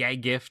fun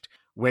gag gift,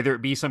 whether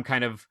it be some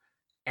kind of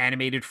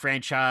animated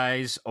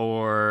franchise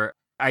or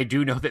I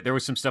do know that there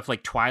was some stuff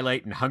like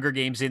Twilight and Hunger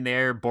Games in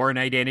there, Born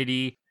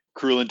Identity.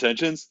 Cruel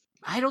Intentions.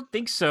 I don't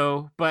think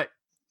so, but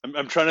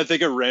I'm trying to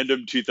think of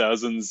random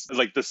 2000s,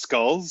 like the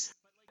skulls.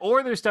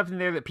 or there's stuff in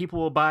there that people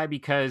will buy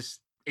because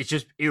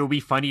it will be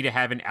funny to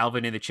have an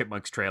Alvin and the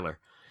Chipmunks trailer.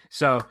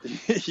 So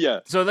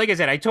Yeah. so like I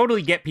said, I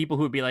totally get people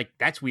who would be like,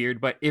 that's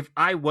weird. But if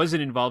I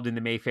wasn't involved in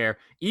the Mayfair,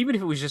 even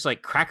if it was just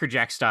like Cracker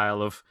Jack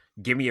style of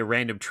give me a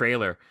random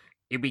trailer,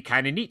 it'd be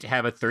kind of neat to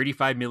have a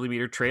 35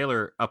 millimeter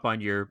trailer up on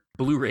your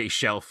Blu-ray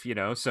shelf, you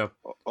know? So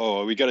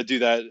Oh, we got to do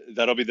that.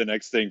 That'll be the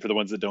next thing for the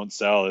ones that don't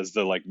sell is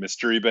the like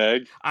mystery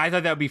bag. I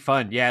thought that would be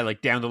fun. Yeah,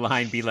 like down the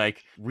line, be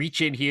like,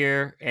 reach in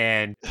here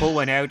and pull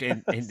one out,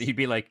 and he'd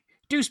be like,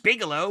 Deuce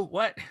Bigelow,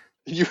 what?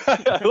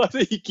 I love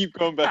that you keep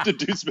going back to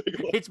Deuce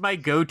Bigelow. It's my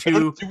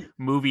go-to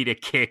movie to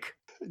kick.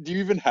 Do you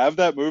even have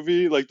that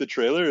movie, like the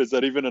trailer? Is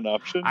that even an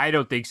option? I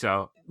don't think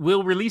so.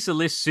 We'll release a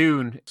list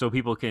soon so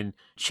people can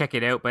check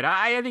it out. But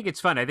I think it's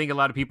fun. I think a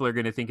lot of people are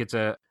going to think it's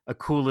a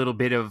cool little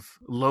bit of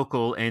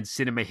local and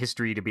cinema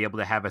history to be able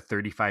to have a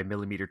 35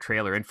 millimeter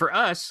trailer. And for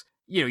us,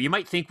 you know, you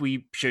might think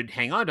we should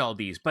hang on to all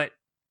these, but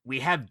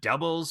we have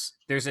doubles.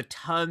 There's a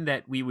ton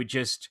that we would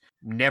just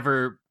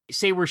never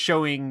say we're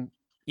showing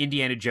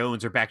Indiana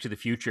Jones or Back to the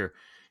Future.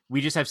 We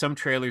just have some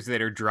trailers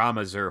that are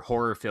dramas or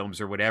horror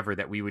films or whatever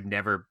that we would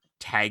never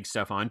tag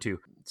stuff onto.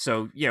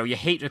 So, you know, you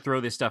hate to throw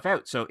this stuff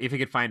out. So if you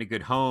could find a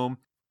good home,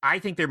 I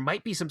think there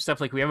might be some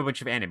stuff like we have a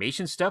bunch of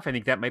animation stuff. I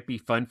think that might be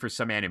fun for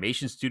some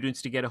animation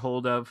students to get a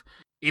hold of.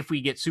 If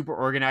we get super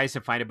organized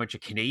and find a bunch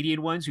of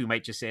Canadian ones, we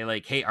might just say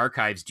like, hey,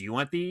 archives, do you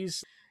want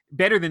these?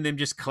 Better than them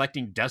just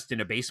collecting dust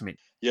in a basement.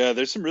 Yeah,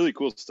 there's some really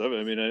cool stuff.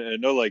 I mean, I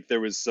know like there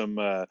was some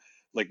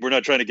like we're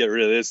not trying to get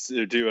rid of this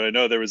too. I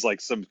know there was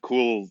like some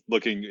cool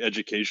looking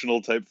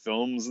educational type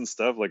films and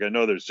stuff. Like I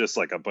know there's just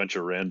like a bunch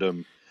of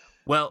random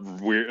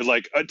weird,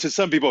 like to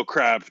some people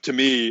crap. To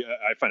me,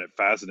 I find it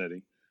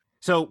fascinating.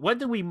 So one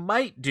thing we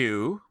might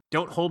do,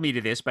 don't hold me to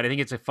this, but I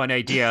think it's a fun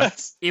idea.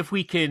 If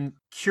we can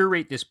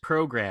curate this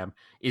program,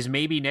 is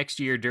maybe next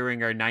year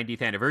during our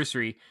 90th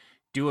anniversary,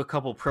 do a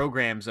couple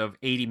programs of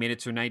 80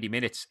 minutes or 90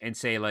 minutes and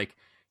say like,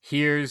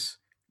 here's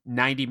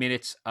 90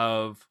 minutes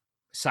of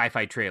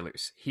sci-fi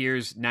trailers.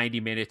 Here's 90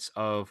 minutes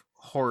of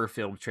horror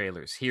film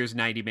trailers. Here's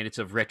 90 minutes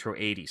of retro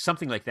 80s,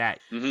 something like that.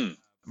 Mm-hmm.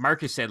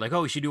 Marcus said like,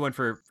 oh, we should do one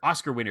for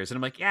Oscar winners. And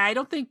I'm like, yeah, I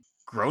don't think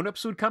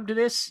grown-ups would come to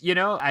this. You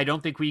know, I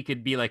don't think we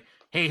could be like,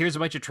 hey, here's a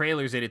bunch of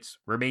trailers and it's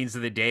Remains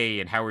of the Day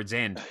and Howard's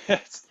End.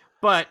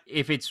 But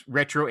if it's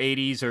retro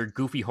 80s or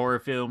goofy horror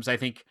films, I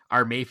think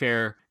our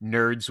Mayfair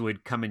nerds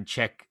would come and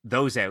check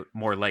those out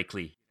more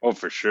likely. Oh,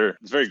 for sure.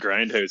 It's very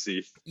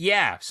grindhousey.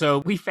 Yeah. So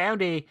we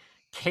found a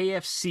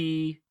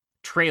KFC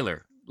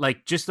trailer,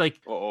 like just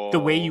like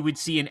the way you would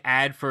see an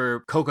ad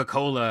for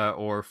Coca-Cola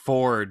or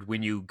Ford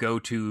when you go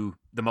to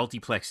the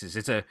multiplexes.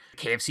 It's a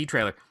KFC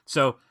trailer.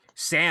 So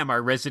Sam, our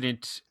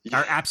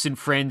absent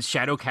friends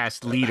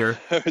Shadowcast leader,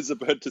 I was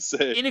about to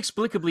say,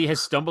 inexplicably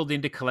has stumbled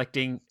into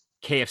collecting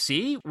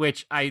KFC,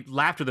 which I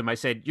laughed with him. I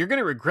said, you're going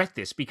to regret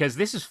this because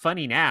this is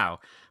funny now,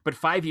 but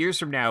 5 years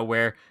from now,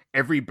 where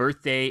every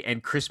birthday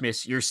and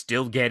Christmas, you're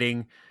still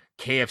getting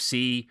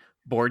KFC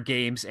board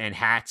games and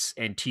hats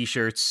and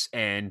t-shirts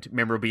and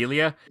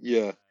memorabilia.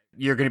 Yeah.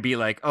 You're going to be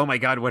like, oh my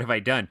God, what have I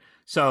done?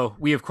 So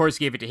we, of course,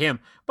 gave it to him.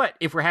 But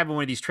if we're having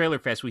one of these trailer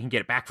fests, we can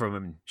get it back from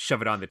him and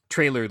shove it on the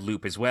trailer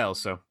loop as well.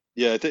 So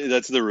yeah,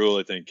 that's the rule,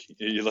 I think.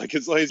 You like,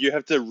 as long as you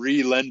have to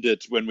re-lend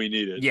it when we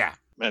need it. Yeah.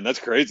 Man, that's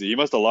crazy. He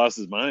must have lost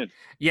his mind.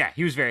 Yeah,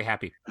 he was very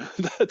happy.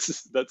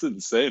 That's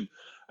insane.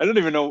 I don't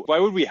even know, why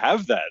would we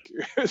have that?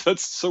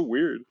 That's so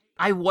weird.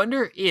 I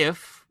wonder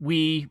if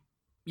we,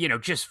 you know,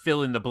 just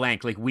fill in the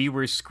blank. Like we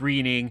were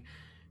screening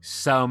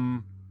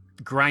some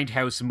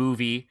Grindhouse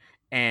movie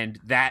and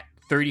that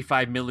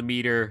 35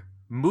 millimeter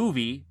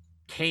movie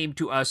came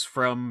to us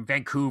from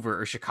Vancouver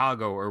or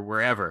Chicago or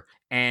wherever.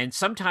 And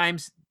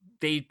sometimes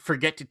they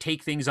forget to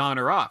take things on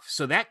or off.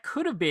 So that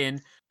could have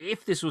been,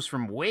 if this was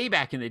from way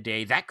back in the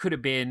day, that could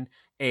have been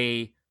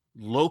a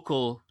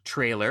local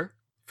trailer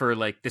for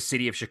like the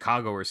city of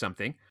Chicago or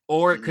something.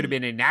 Or it could have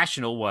been a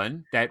national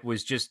one that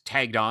was just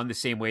tagged on the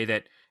same way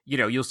that, you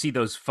know, you'll see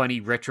those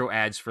funny retro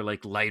ads for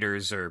like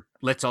lighters or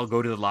let's all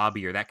go to the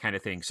lobby or that kind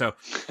of thing. So,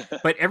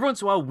 but every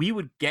once in a while we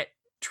would get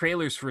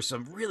trailers for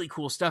some really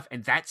cool stuff.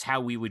 And that's how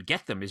we would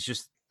get them, is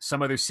just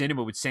some other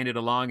cinema would send it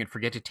along and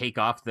forget to take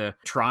off the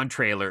Tron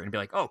trailer and be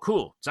like, oh,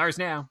 cool, it's ours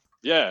now.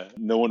 Yeah,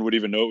 no one would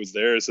even know it was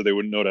there, so they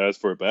wouldn't know to ask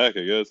for it back,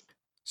 I guess.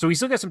 So we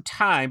still got some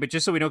time, but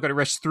just so we don't got to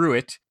rush through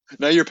it.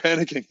 Now you're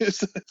panicking.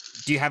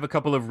 Do you have a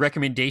couple of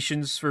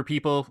recommendations for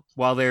people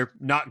while they're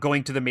not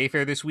going to the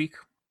Mayfair this week?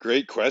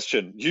 Great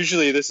question.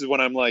 Usually this is when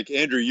I'm like,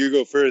 Andrew, you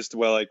go first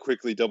while I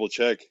quickly double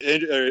check.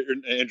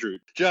 Andrew,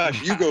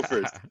 Josh, you go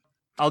first.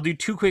 I'll do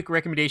two quick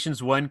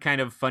recommendations, one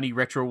kind of funny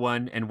retro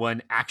one and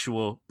one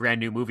actual brand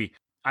new movie.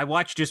 I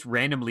watched just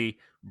randomly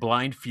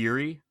Blind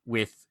Fury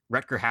with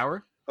Rutger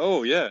Hauer.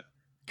 Oh, yeah.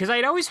 Because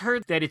I'd always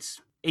heard that it's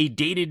a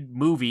dated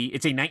movie.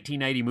 It's a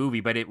 1990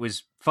 movie, but it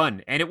was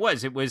fun. And it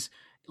was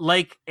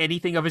like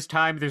anything of his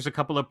time. There's a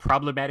couple of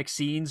problematic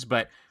scenes,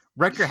 but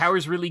Rutger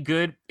Hauer's really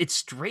good. It's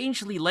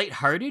strangely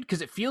lighthearted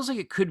because it feels like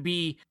it could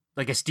be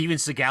like a Steven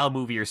Seagal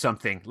movie or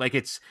something. Like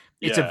it's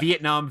a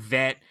Vietnam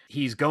vet.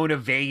 He's going to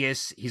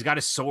Vegas. He's got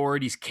a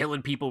sword. He's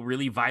killing people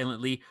really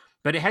violently.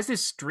 But it has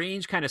this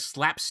strange kind of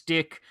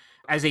slapstick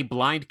As a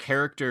blind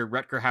character,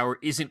 Rutger Hauer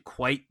isn't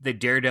quite the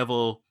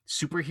Daredevil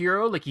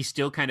superhero. Like he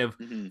still kind of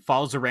Hmm.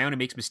 falls around and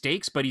makes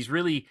mistakes, but he's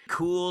really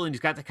cool and he's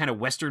got that kind of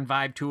Western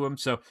vibe to him.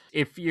 So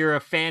if you're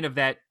a fan of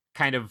that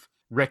kind of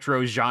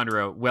retro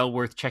genre, well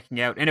worth checking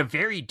out. And a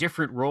very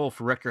different role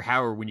for Rutger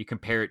Hauer when you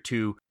compare it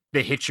to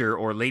The Hitcher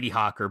or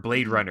Ladyhawke or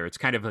Blade Hmm. Runner. It's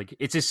kind of like,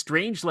 it's a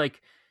strange,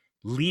 like,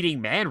 leading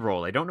man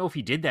role. I don't know if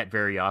he did that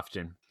very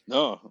often.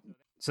 No.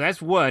 So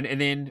that's one. And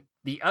then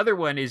the other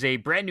one is a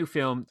brand new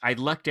film. I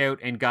lucked out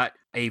and got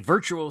a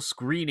virtual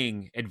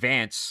screening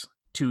advance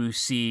to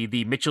see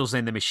The Mitchells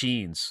and the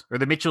Machines, or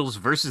The Mitchells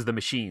versus the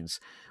Machines,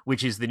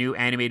 which is the new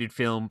animated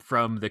film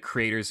from the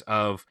creators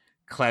of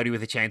Cloudy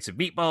with a Chance of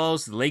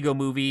Meatballs, the Lego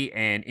movie,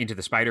 and Into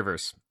the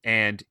Spider-Verse.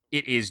 And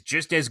it is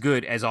just as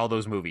good as all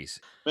those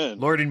movies. Man.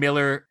 Lord and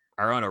Miller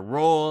are on a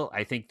roll.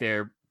 I think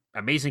they're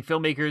amazing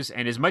filmmakers.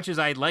 And as much as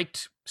I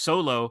liked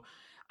Solo,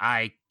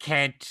 I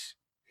can't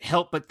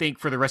help but think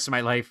for the rest of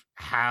my life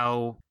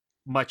how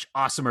much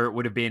awesomer it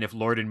would have been if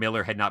Lord and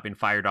Miller had not been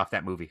fired off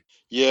that movie.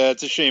 Yeah,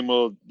 it's a shame.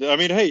 Well, I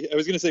mean, hey, I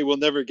was gonna say we'll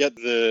never get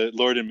the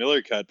Lord and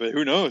Miller cut, but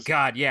who knows?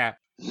 God, yeah.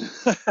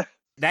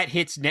 That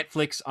hits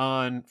Netflix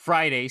on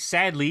Friday,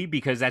 sadly,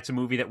 because that's a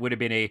movie that would have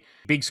been a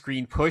big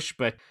screen push,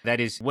 but that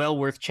is well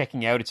worth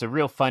checking out. It's a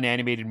real fun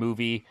animated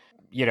movie.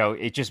 You know,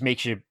 it just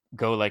makes you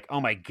go like, oh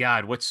my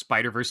God, what's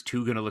Spider-Verse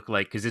 2 going to look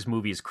like? Because this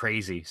movie is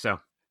crazy. So,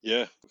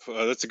 Yeah,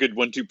 that's a good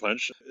 1-2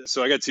 punch.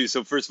 So I got two.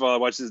 So first of all, I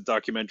watched this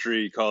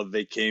documentary called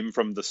 "They Came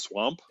from the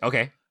Swamp."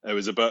 okay. It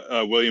was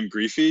about William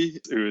Griefey,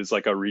 who is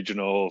like a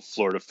regional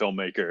Florida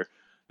filmmaker.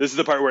 This is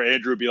the part where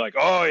Andrew would be like,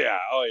 "Oh yeah,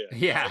 oh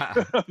yeah."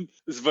 Yeah.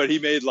 But he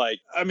made like,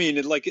 I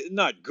mean, like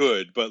not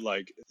good, but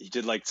like he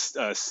did like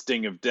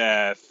Sting of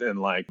Death,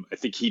 and like I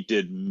think he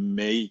did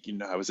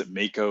was it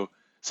Mako,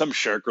 some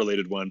shark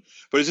related one.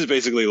 But it's just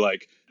basically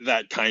like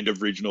that kind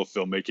of regional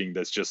filmmaking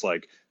that's just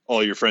like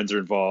all your friends are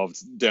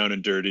involved, down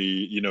and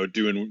dirty,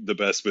 doing the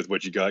best with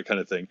what you got kind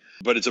of thing.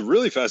 But it's a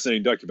really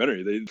fascinating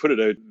documentary. They put it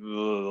out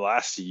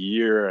last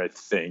year, I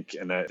think,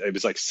 and it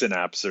was like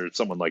Synapse or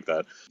someone like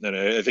that. And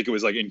I think it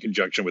was like in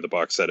conjunction with a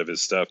box set of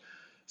his stuff.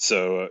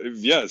 So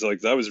yeah, it's like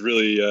that was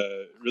really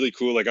really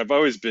cool. Like I've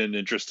always been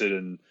interested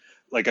in,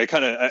 like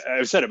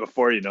I've said it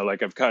before,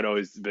 like I've kind of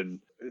always been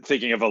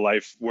thinking of a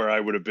life where I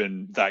would have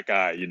been that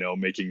guy,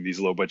 making these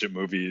low budget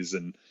movies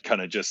and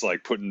kind of just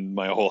like putting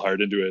my whole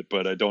heart into it,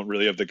 but I don't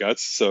really have the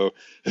guts. So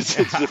it's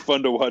just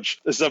fun to watch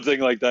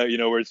something like that,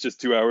 where it's just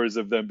 2 hours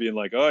of them being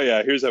like, oh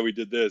yeah, here's how we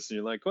did this. And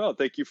you're like, well,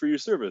 thank you for your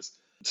service.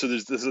 So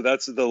there's this, so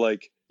that's the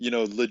like,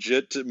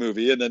 legit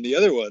movie. And then the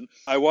other one,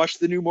 I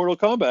watched the new Mortal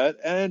Kombat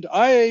and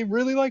I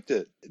really liked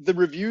it. The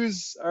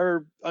reviews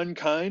are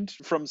unkind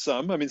from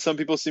some. I mean, some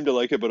people seem to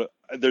like it, but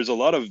there's a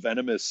lot of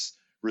venomous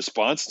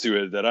response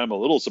to it that I'm a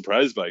little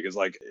surprised by, because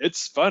like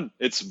it's fun.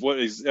 It's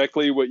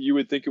exactly what you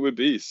would think it would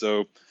be.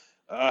 So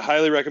I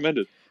highly recommend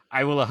it.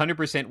 I will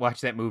 100%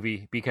 watch that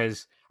movie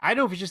because I don't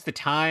know if it's just the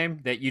time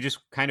that you just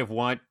kind of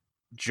want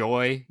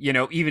joy,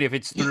 even if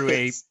it's through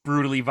a Yes.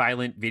 brutally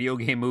violent video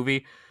game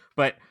movie.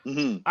 But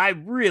Hmm. I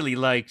really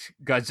liked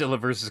Godzilla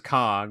versus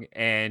Kong,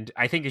 and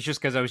I think it's just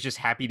because I was just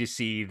happy to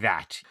see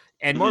that.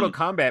 And Mortal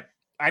Hmm. Kombat,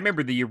 I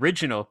remember the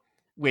original,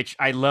 which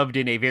I loved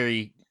in a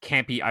very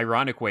campy,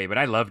 ironic way, but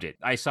I loved it.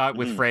 I saw it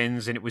with Hmm.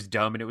 friends, and it was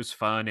dumb, and it was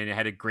fun, and it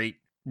had a great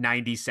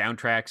 90s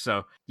soundtrack.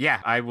 So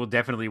yeah, I will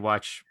definitely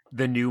watch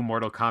the new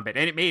Mortal Kombat.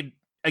 And it made,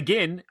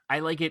 again, I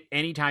like it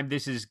anytime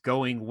this is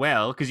going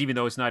well, because even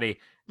though it's not a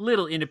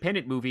little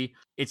independent movie,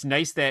 it's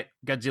nice that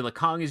Godzilla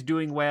Kong is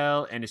doing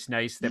well, and it's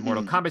nice that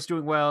Mortal Hmm. Kombat's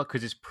doing well,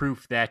 because it's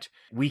proof that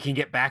we can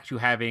get back to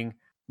having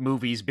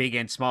movies, big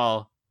and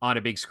small, on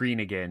a big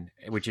screen again,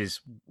 which is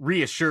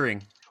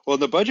reassuring. Well,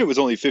 the budget was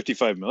only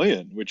 55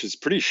 million, which is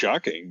pretty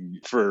shocking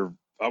for.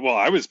 Well,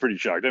 I was pretty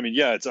shocked. I mean,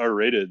 yeah, it's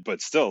R-rated,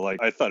 but still,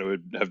 like, I thought it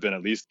would have been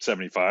at least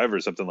 75 or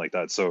something like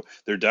that. So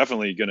they're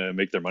definitely going to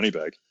make their money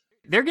back.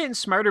 They're getting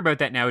smarter about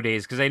that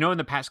nowadays, because I know in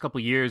the past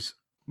couple years,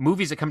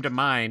 movies that come to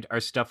mind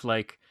are stuff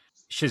like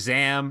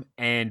Shazam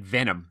and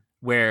Venom,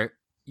 where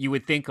you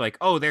would think like,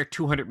 oh, they're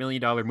 $200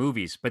 million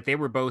movies, but they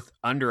were both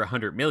under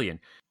 100 million.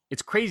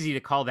 It's crazy to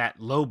call that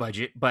low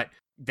budget, but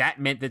that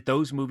meant that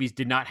those movies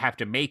did not have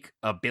to make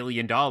 $1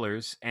 billion,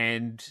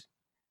 and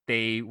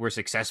they were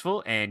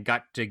successful and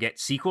got to get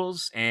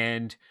sequels.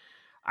 And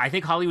I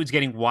think Hollywood's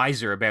getting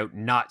wiser about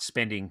not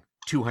spending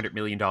 $200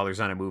 million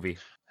on a movie.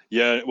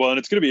 Yeah, well, and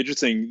it's going to be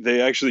interesting.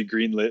 They actually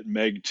greenlit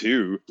Meg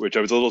 2, which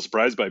I was a little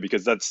surprised by,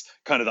 because that's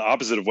kind of the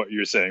opposite of what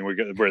you're saying, where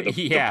the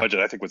Yeah. budget,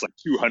 I think, was like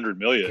 200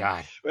 million.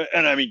 God.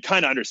 And I mean,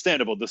 kind of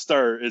understandable. The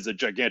star is a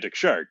gigantic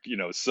shark,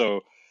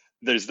 so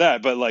there's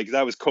that. But like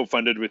that was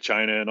co-funded with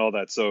China and all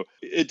that. So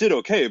it did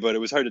okay, but it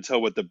was hard to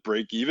tell what the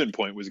break-even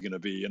point was going to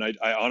be. And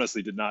I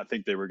honestly did not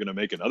think they were going to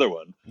make another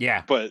one.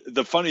 Yeah. But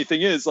the funny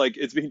thing is, like,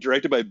 it's being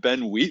directed by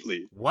Ben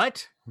Wheatley,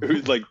 What?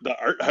 who's like the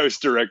art house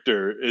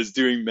director, is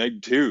doing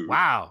Meg 2.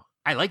 Wow.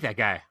 I like that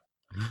guy.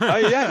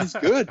 Yeah, he's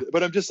good,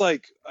 but I'm just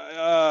like,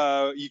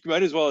 you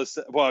might as well have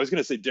said, well, I was going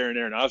to say Darren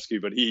Aronofsky,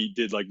 but he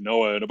did like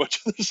Noah and a bunch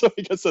of others, so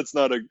I guess that's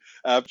not a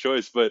apt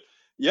choice. But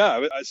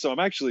yeah, so I'm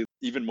actually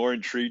even more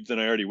intrigued than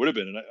I already would have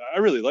been. And I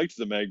really liked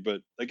The Meg,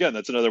 but again,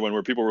 that's another one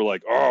where people were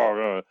like,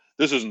 "Oh,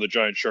 this isn't the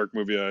giant shark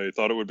movie I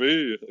thought it would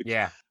be. Like,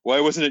 Yeah. why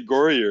wasn't it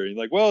gorier?" And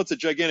like, well, it's a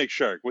gigantic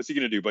shark. What's he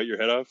gonna do? Bite your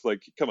head off?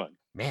 Like, come on.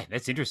 Man,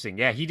 that's interesting.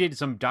 Yeah, he did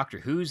some Doctor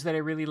Who's that I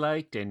really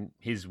liked, and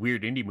his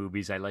weird indie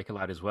movies I like a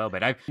lot as well.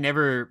 But I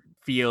never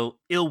feel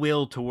ill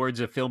will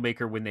towards a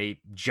filmmaker when they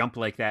jump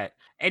like that.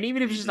 And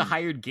even if it's just a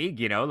hired gig,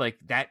 you know, like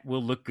that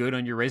will look good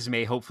on your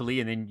resume, hopefully,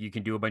 and then you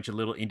can do a bunch of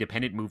little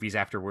independent movies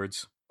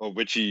afterwards. Oh,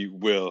 which he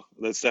will.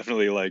 That's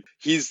definitely like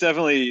he's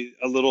definitely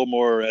a little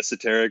more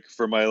esoteric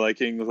for my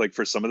liking, like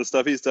for some of the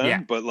stuff he's done.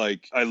 Yeah. But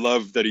like I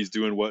love that he's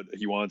doing what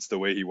he wants the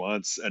way he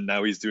wants, and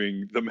now he's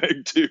doing The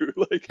Meg too.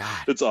 Like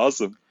God. it's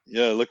awesome.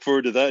 Yeah, look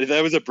forward to that.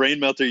 That was a brain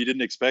melter you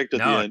didn't expect at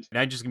the end. And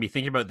I'm just gonna be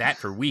thinking about that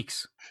for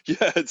weeks.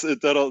 Yeah,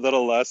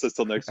 that'll last us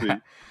till next week.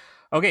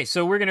 Okay,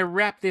 so we're going to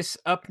wrap this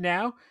up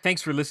now.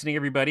 Thanks for listening,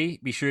 everybody.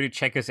 Be sure to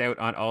check us out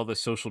on all the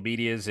social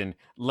medias and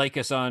like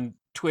us on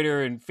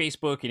Twitter and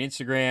Facebook and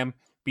Instagram.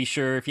 Be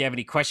sure, if you have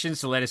any questions,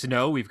 to let us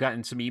know. We've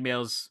gotten some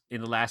emails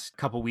in the last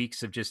couple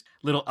weeks of just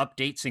little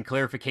updates and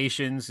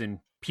clarifications and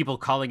people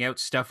calling out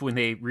stuff when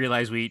they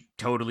realize we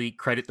totally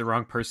credit the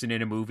wrong person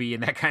in a movie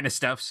and that kind of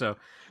stuff. So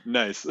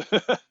nice.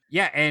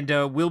 Yeah,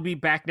 and we'll be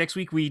back next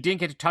week. We didn't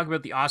get to talk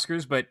about the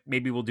Oscars, but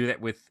maybe we'll do that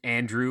with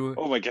Andrew.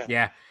 Oh my God.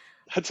 Yeah.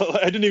 I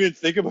didn't even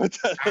think about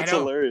that. That's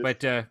hilarious.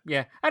 But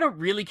yeah, I don't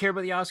really care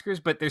about the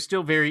Oscars, but they're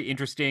still very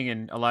interesting,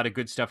 and a lot of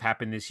good stuff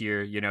happened this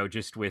year, you know,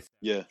 just with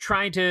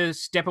trying to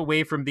step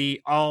away from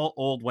the all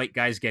old white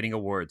guys getting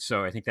awards.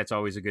 So I think that's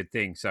always a good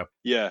thing. So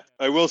yeah,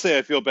 I will say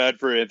I feel bad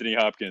for Anthony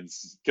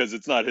Hopkins because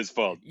it's not his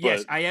fault.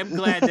 Yes, I am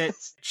glad that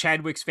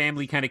Chadwick's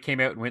family kind of came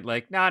out and went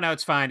like, no,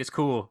 it's fine. It's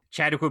cool.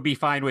 Chadwick would be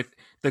fine with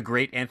the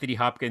great Anthony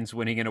Hopkins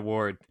winning an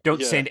award.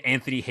 Don't send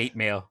Anthony hate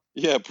mail.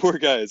 Yeah, poor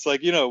guy. It's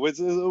like, you know,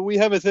 we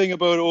have a thing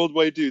about old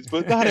white dudes,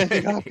 but not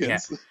Anthony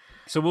Hopkins. Yeah.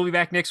 So we'll be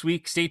back next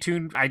week. Stay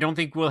tuned. I don't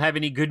think we'll have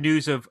any good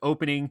news of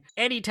opening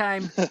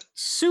anytime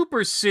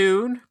super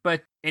soon,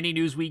 but any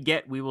news we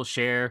get, we will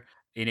share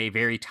in a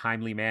very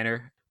timely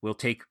manner. We'll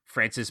take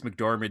Frances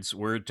McDormand's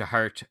word to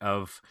heart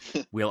of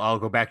we'll all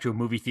go back to a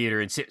movie theater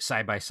and sit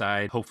side by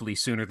side, hopefully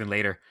sooner than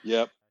later.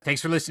 Yep.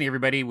 Thanks for listening,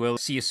 everybody. We'll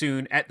see you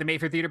soon at the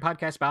Made for Theater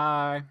podcast.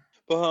 Bye.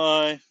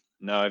 Bye.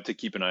 Now I have to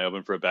keep an eye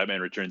open for a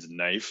Batman Returns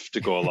knife to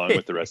go along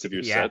with the rest of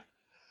your set.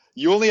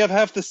 You only have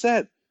half the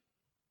set.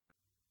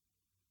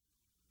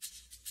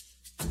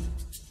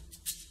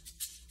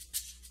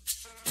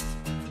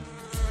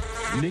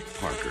 Nick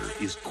Parker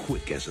is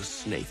quick as a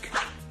snake,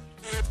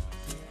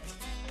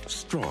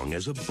 strong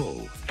as a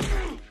bull,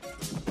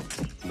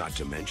 not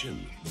to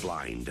mention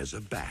blind as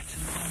a bat.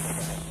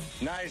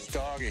 Nice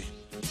doggy.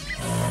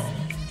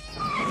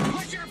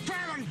 What's your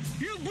problem?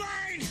 You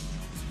blind?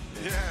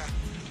 Yeah.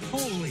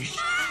 Holy sh**.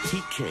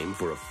 He came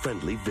for a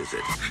friendly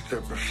visit.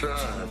 Step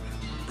aside,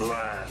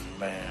 blind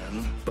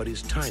man. But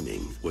his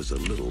timing was a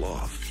little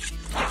off.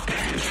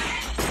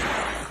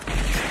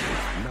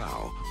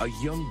 Now, a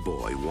young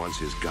boy wants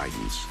his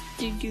guidance.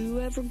 Did you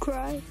ever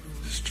cry?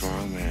 The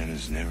strong man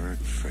is never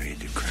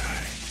afraid to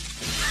cry.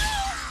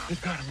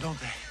 They've got him, don't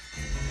they?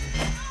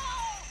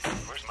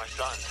 Where's my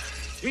son?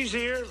 He's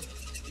here.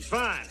 He's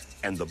fine.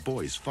 And the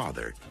boy's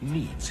father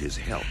needs his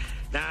help.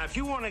 Now, if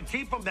you want to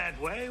keep him that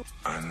way...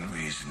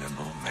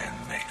 Unreasonable men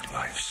make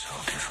life so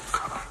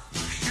difficult.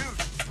 Shoot!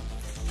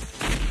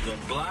 The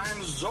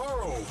blind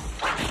Zorro.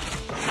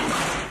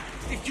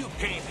 If you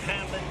can't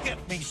handle it,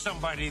 get me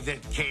somebody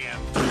that can.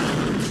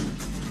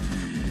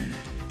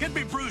 Get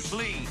me Bruce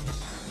Lee.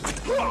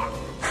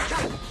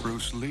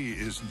 Bruce Lee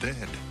is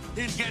dead.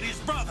 Then get his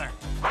brother.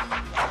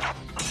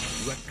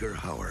 Rutger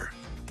Hauer.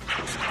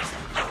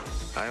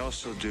 I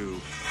also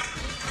do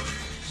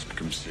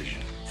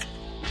circumcision.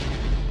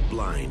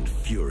 Blind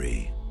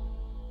Fury.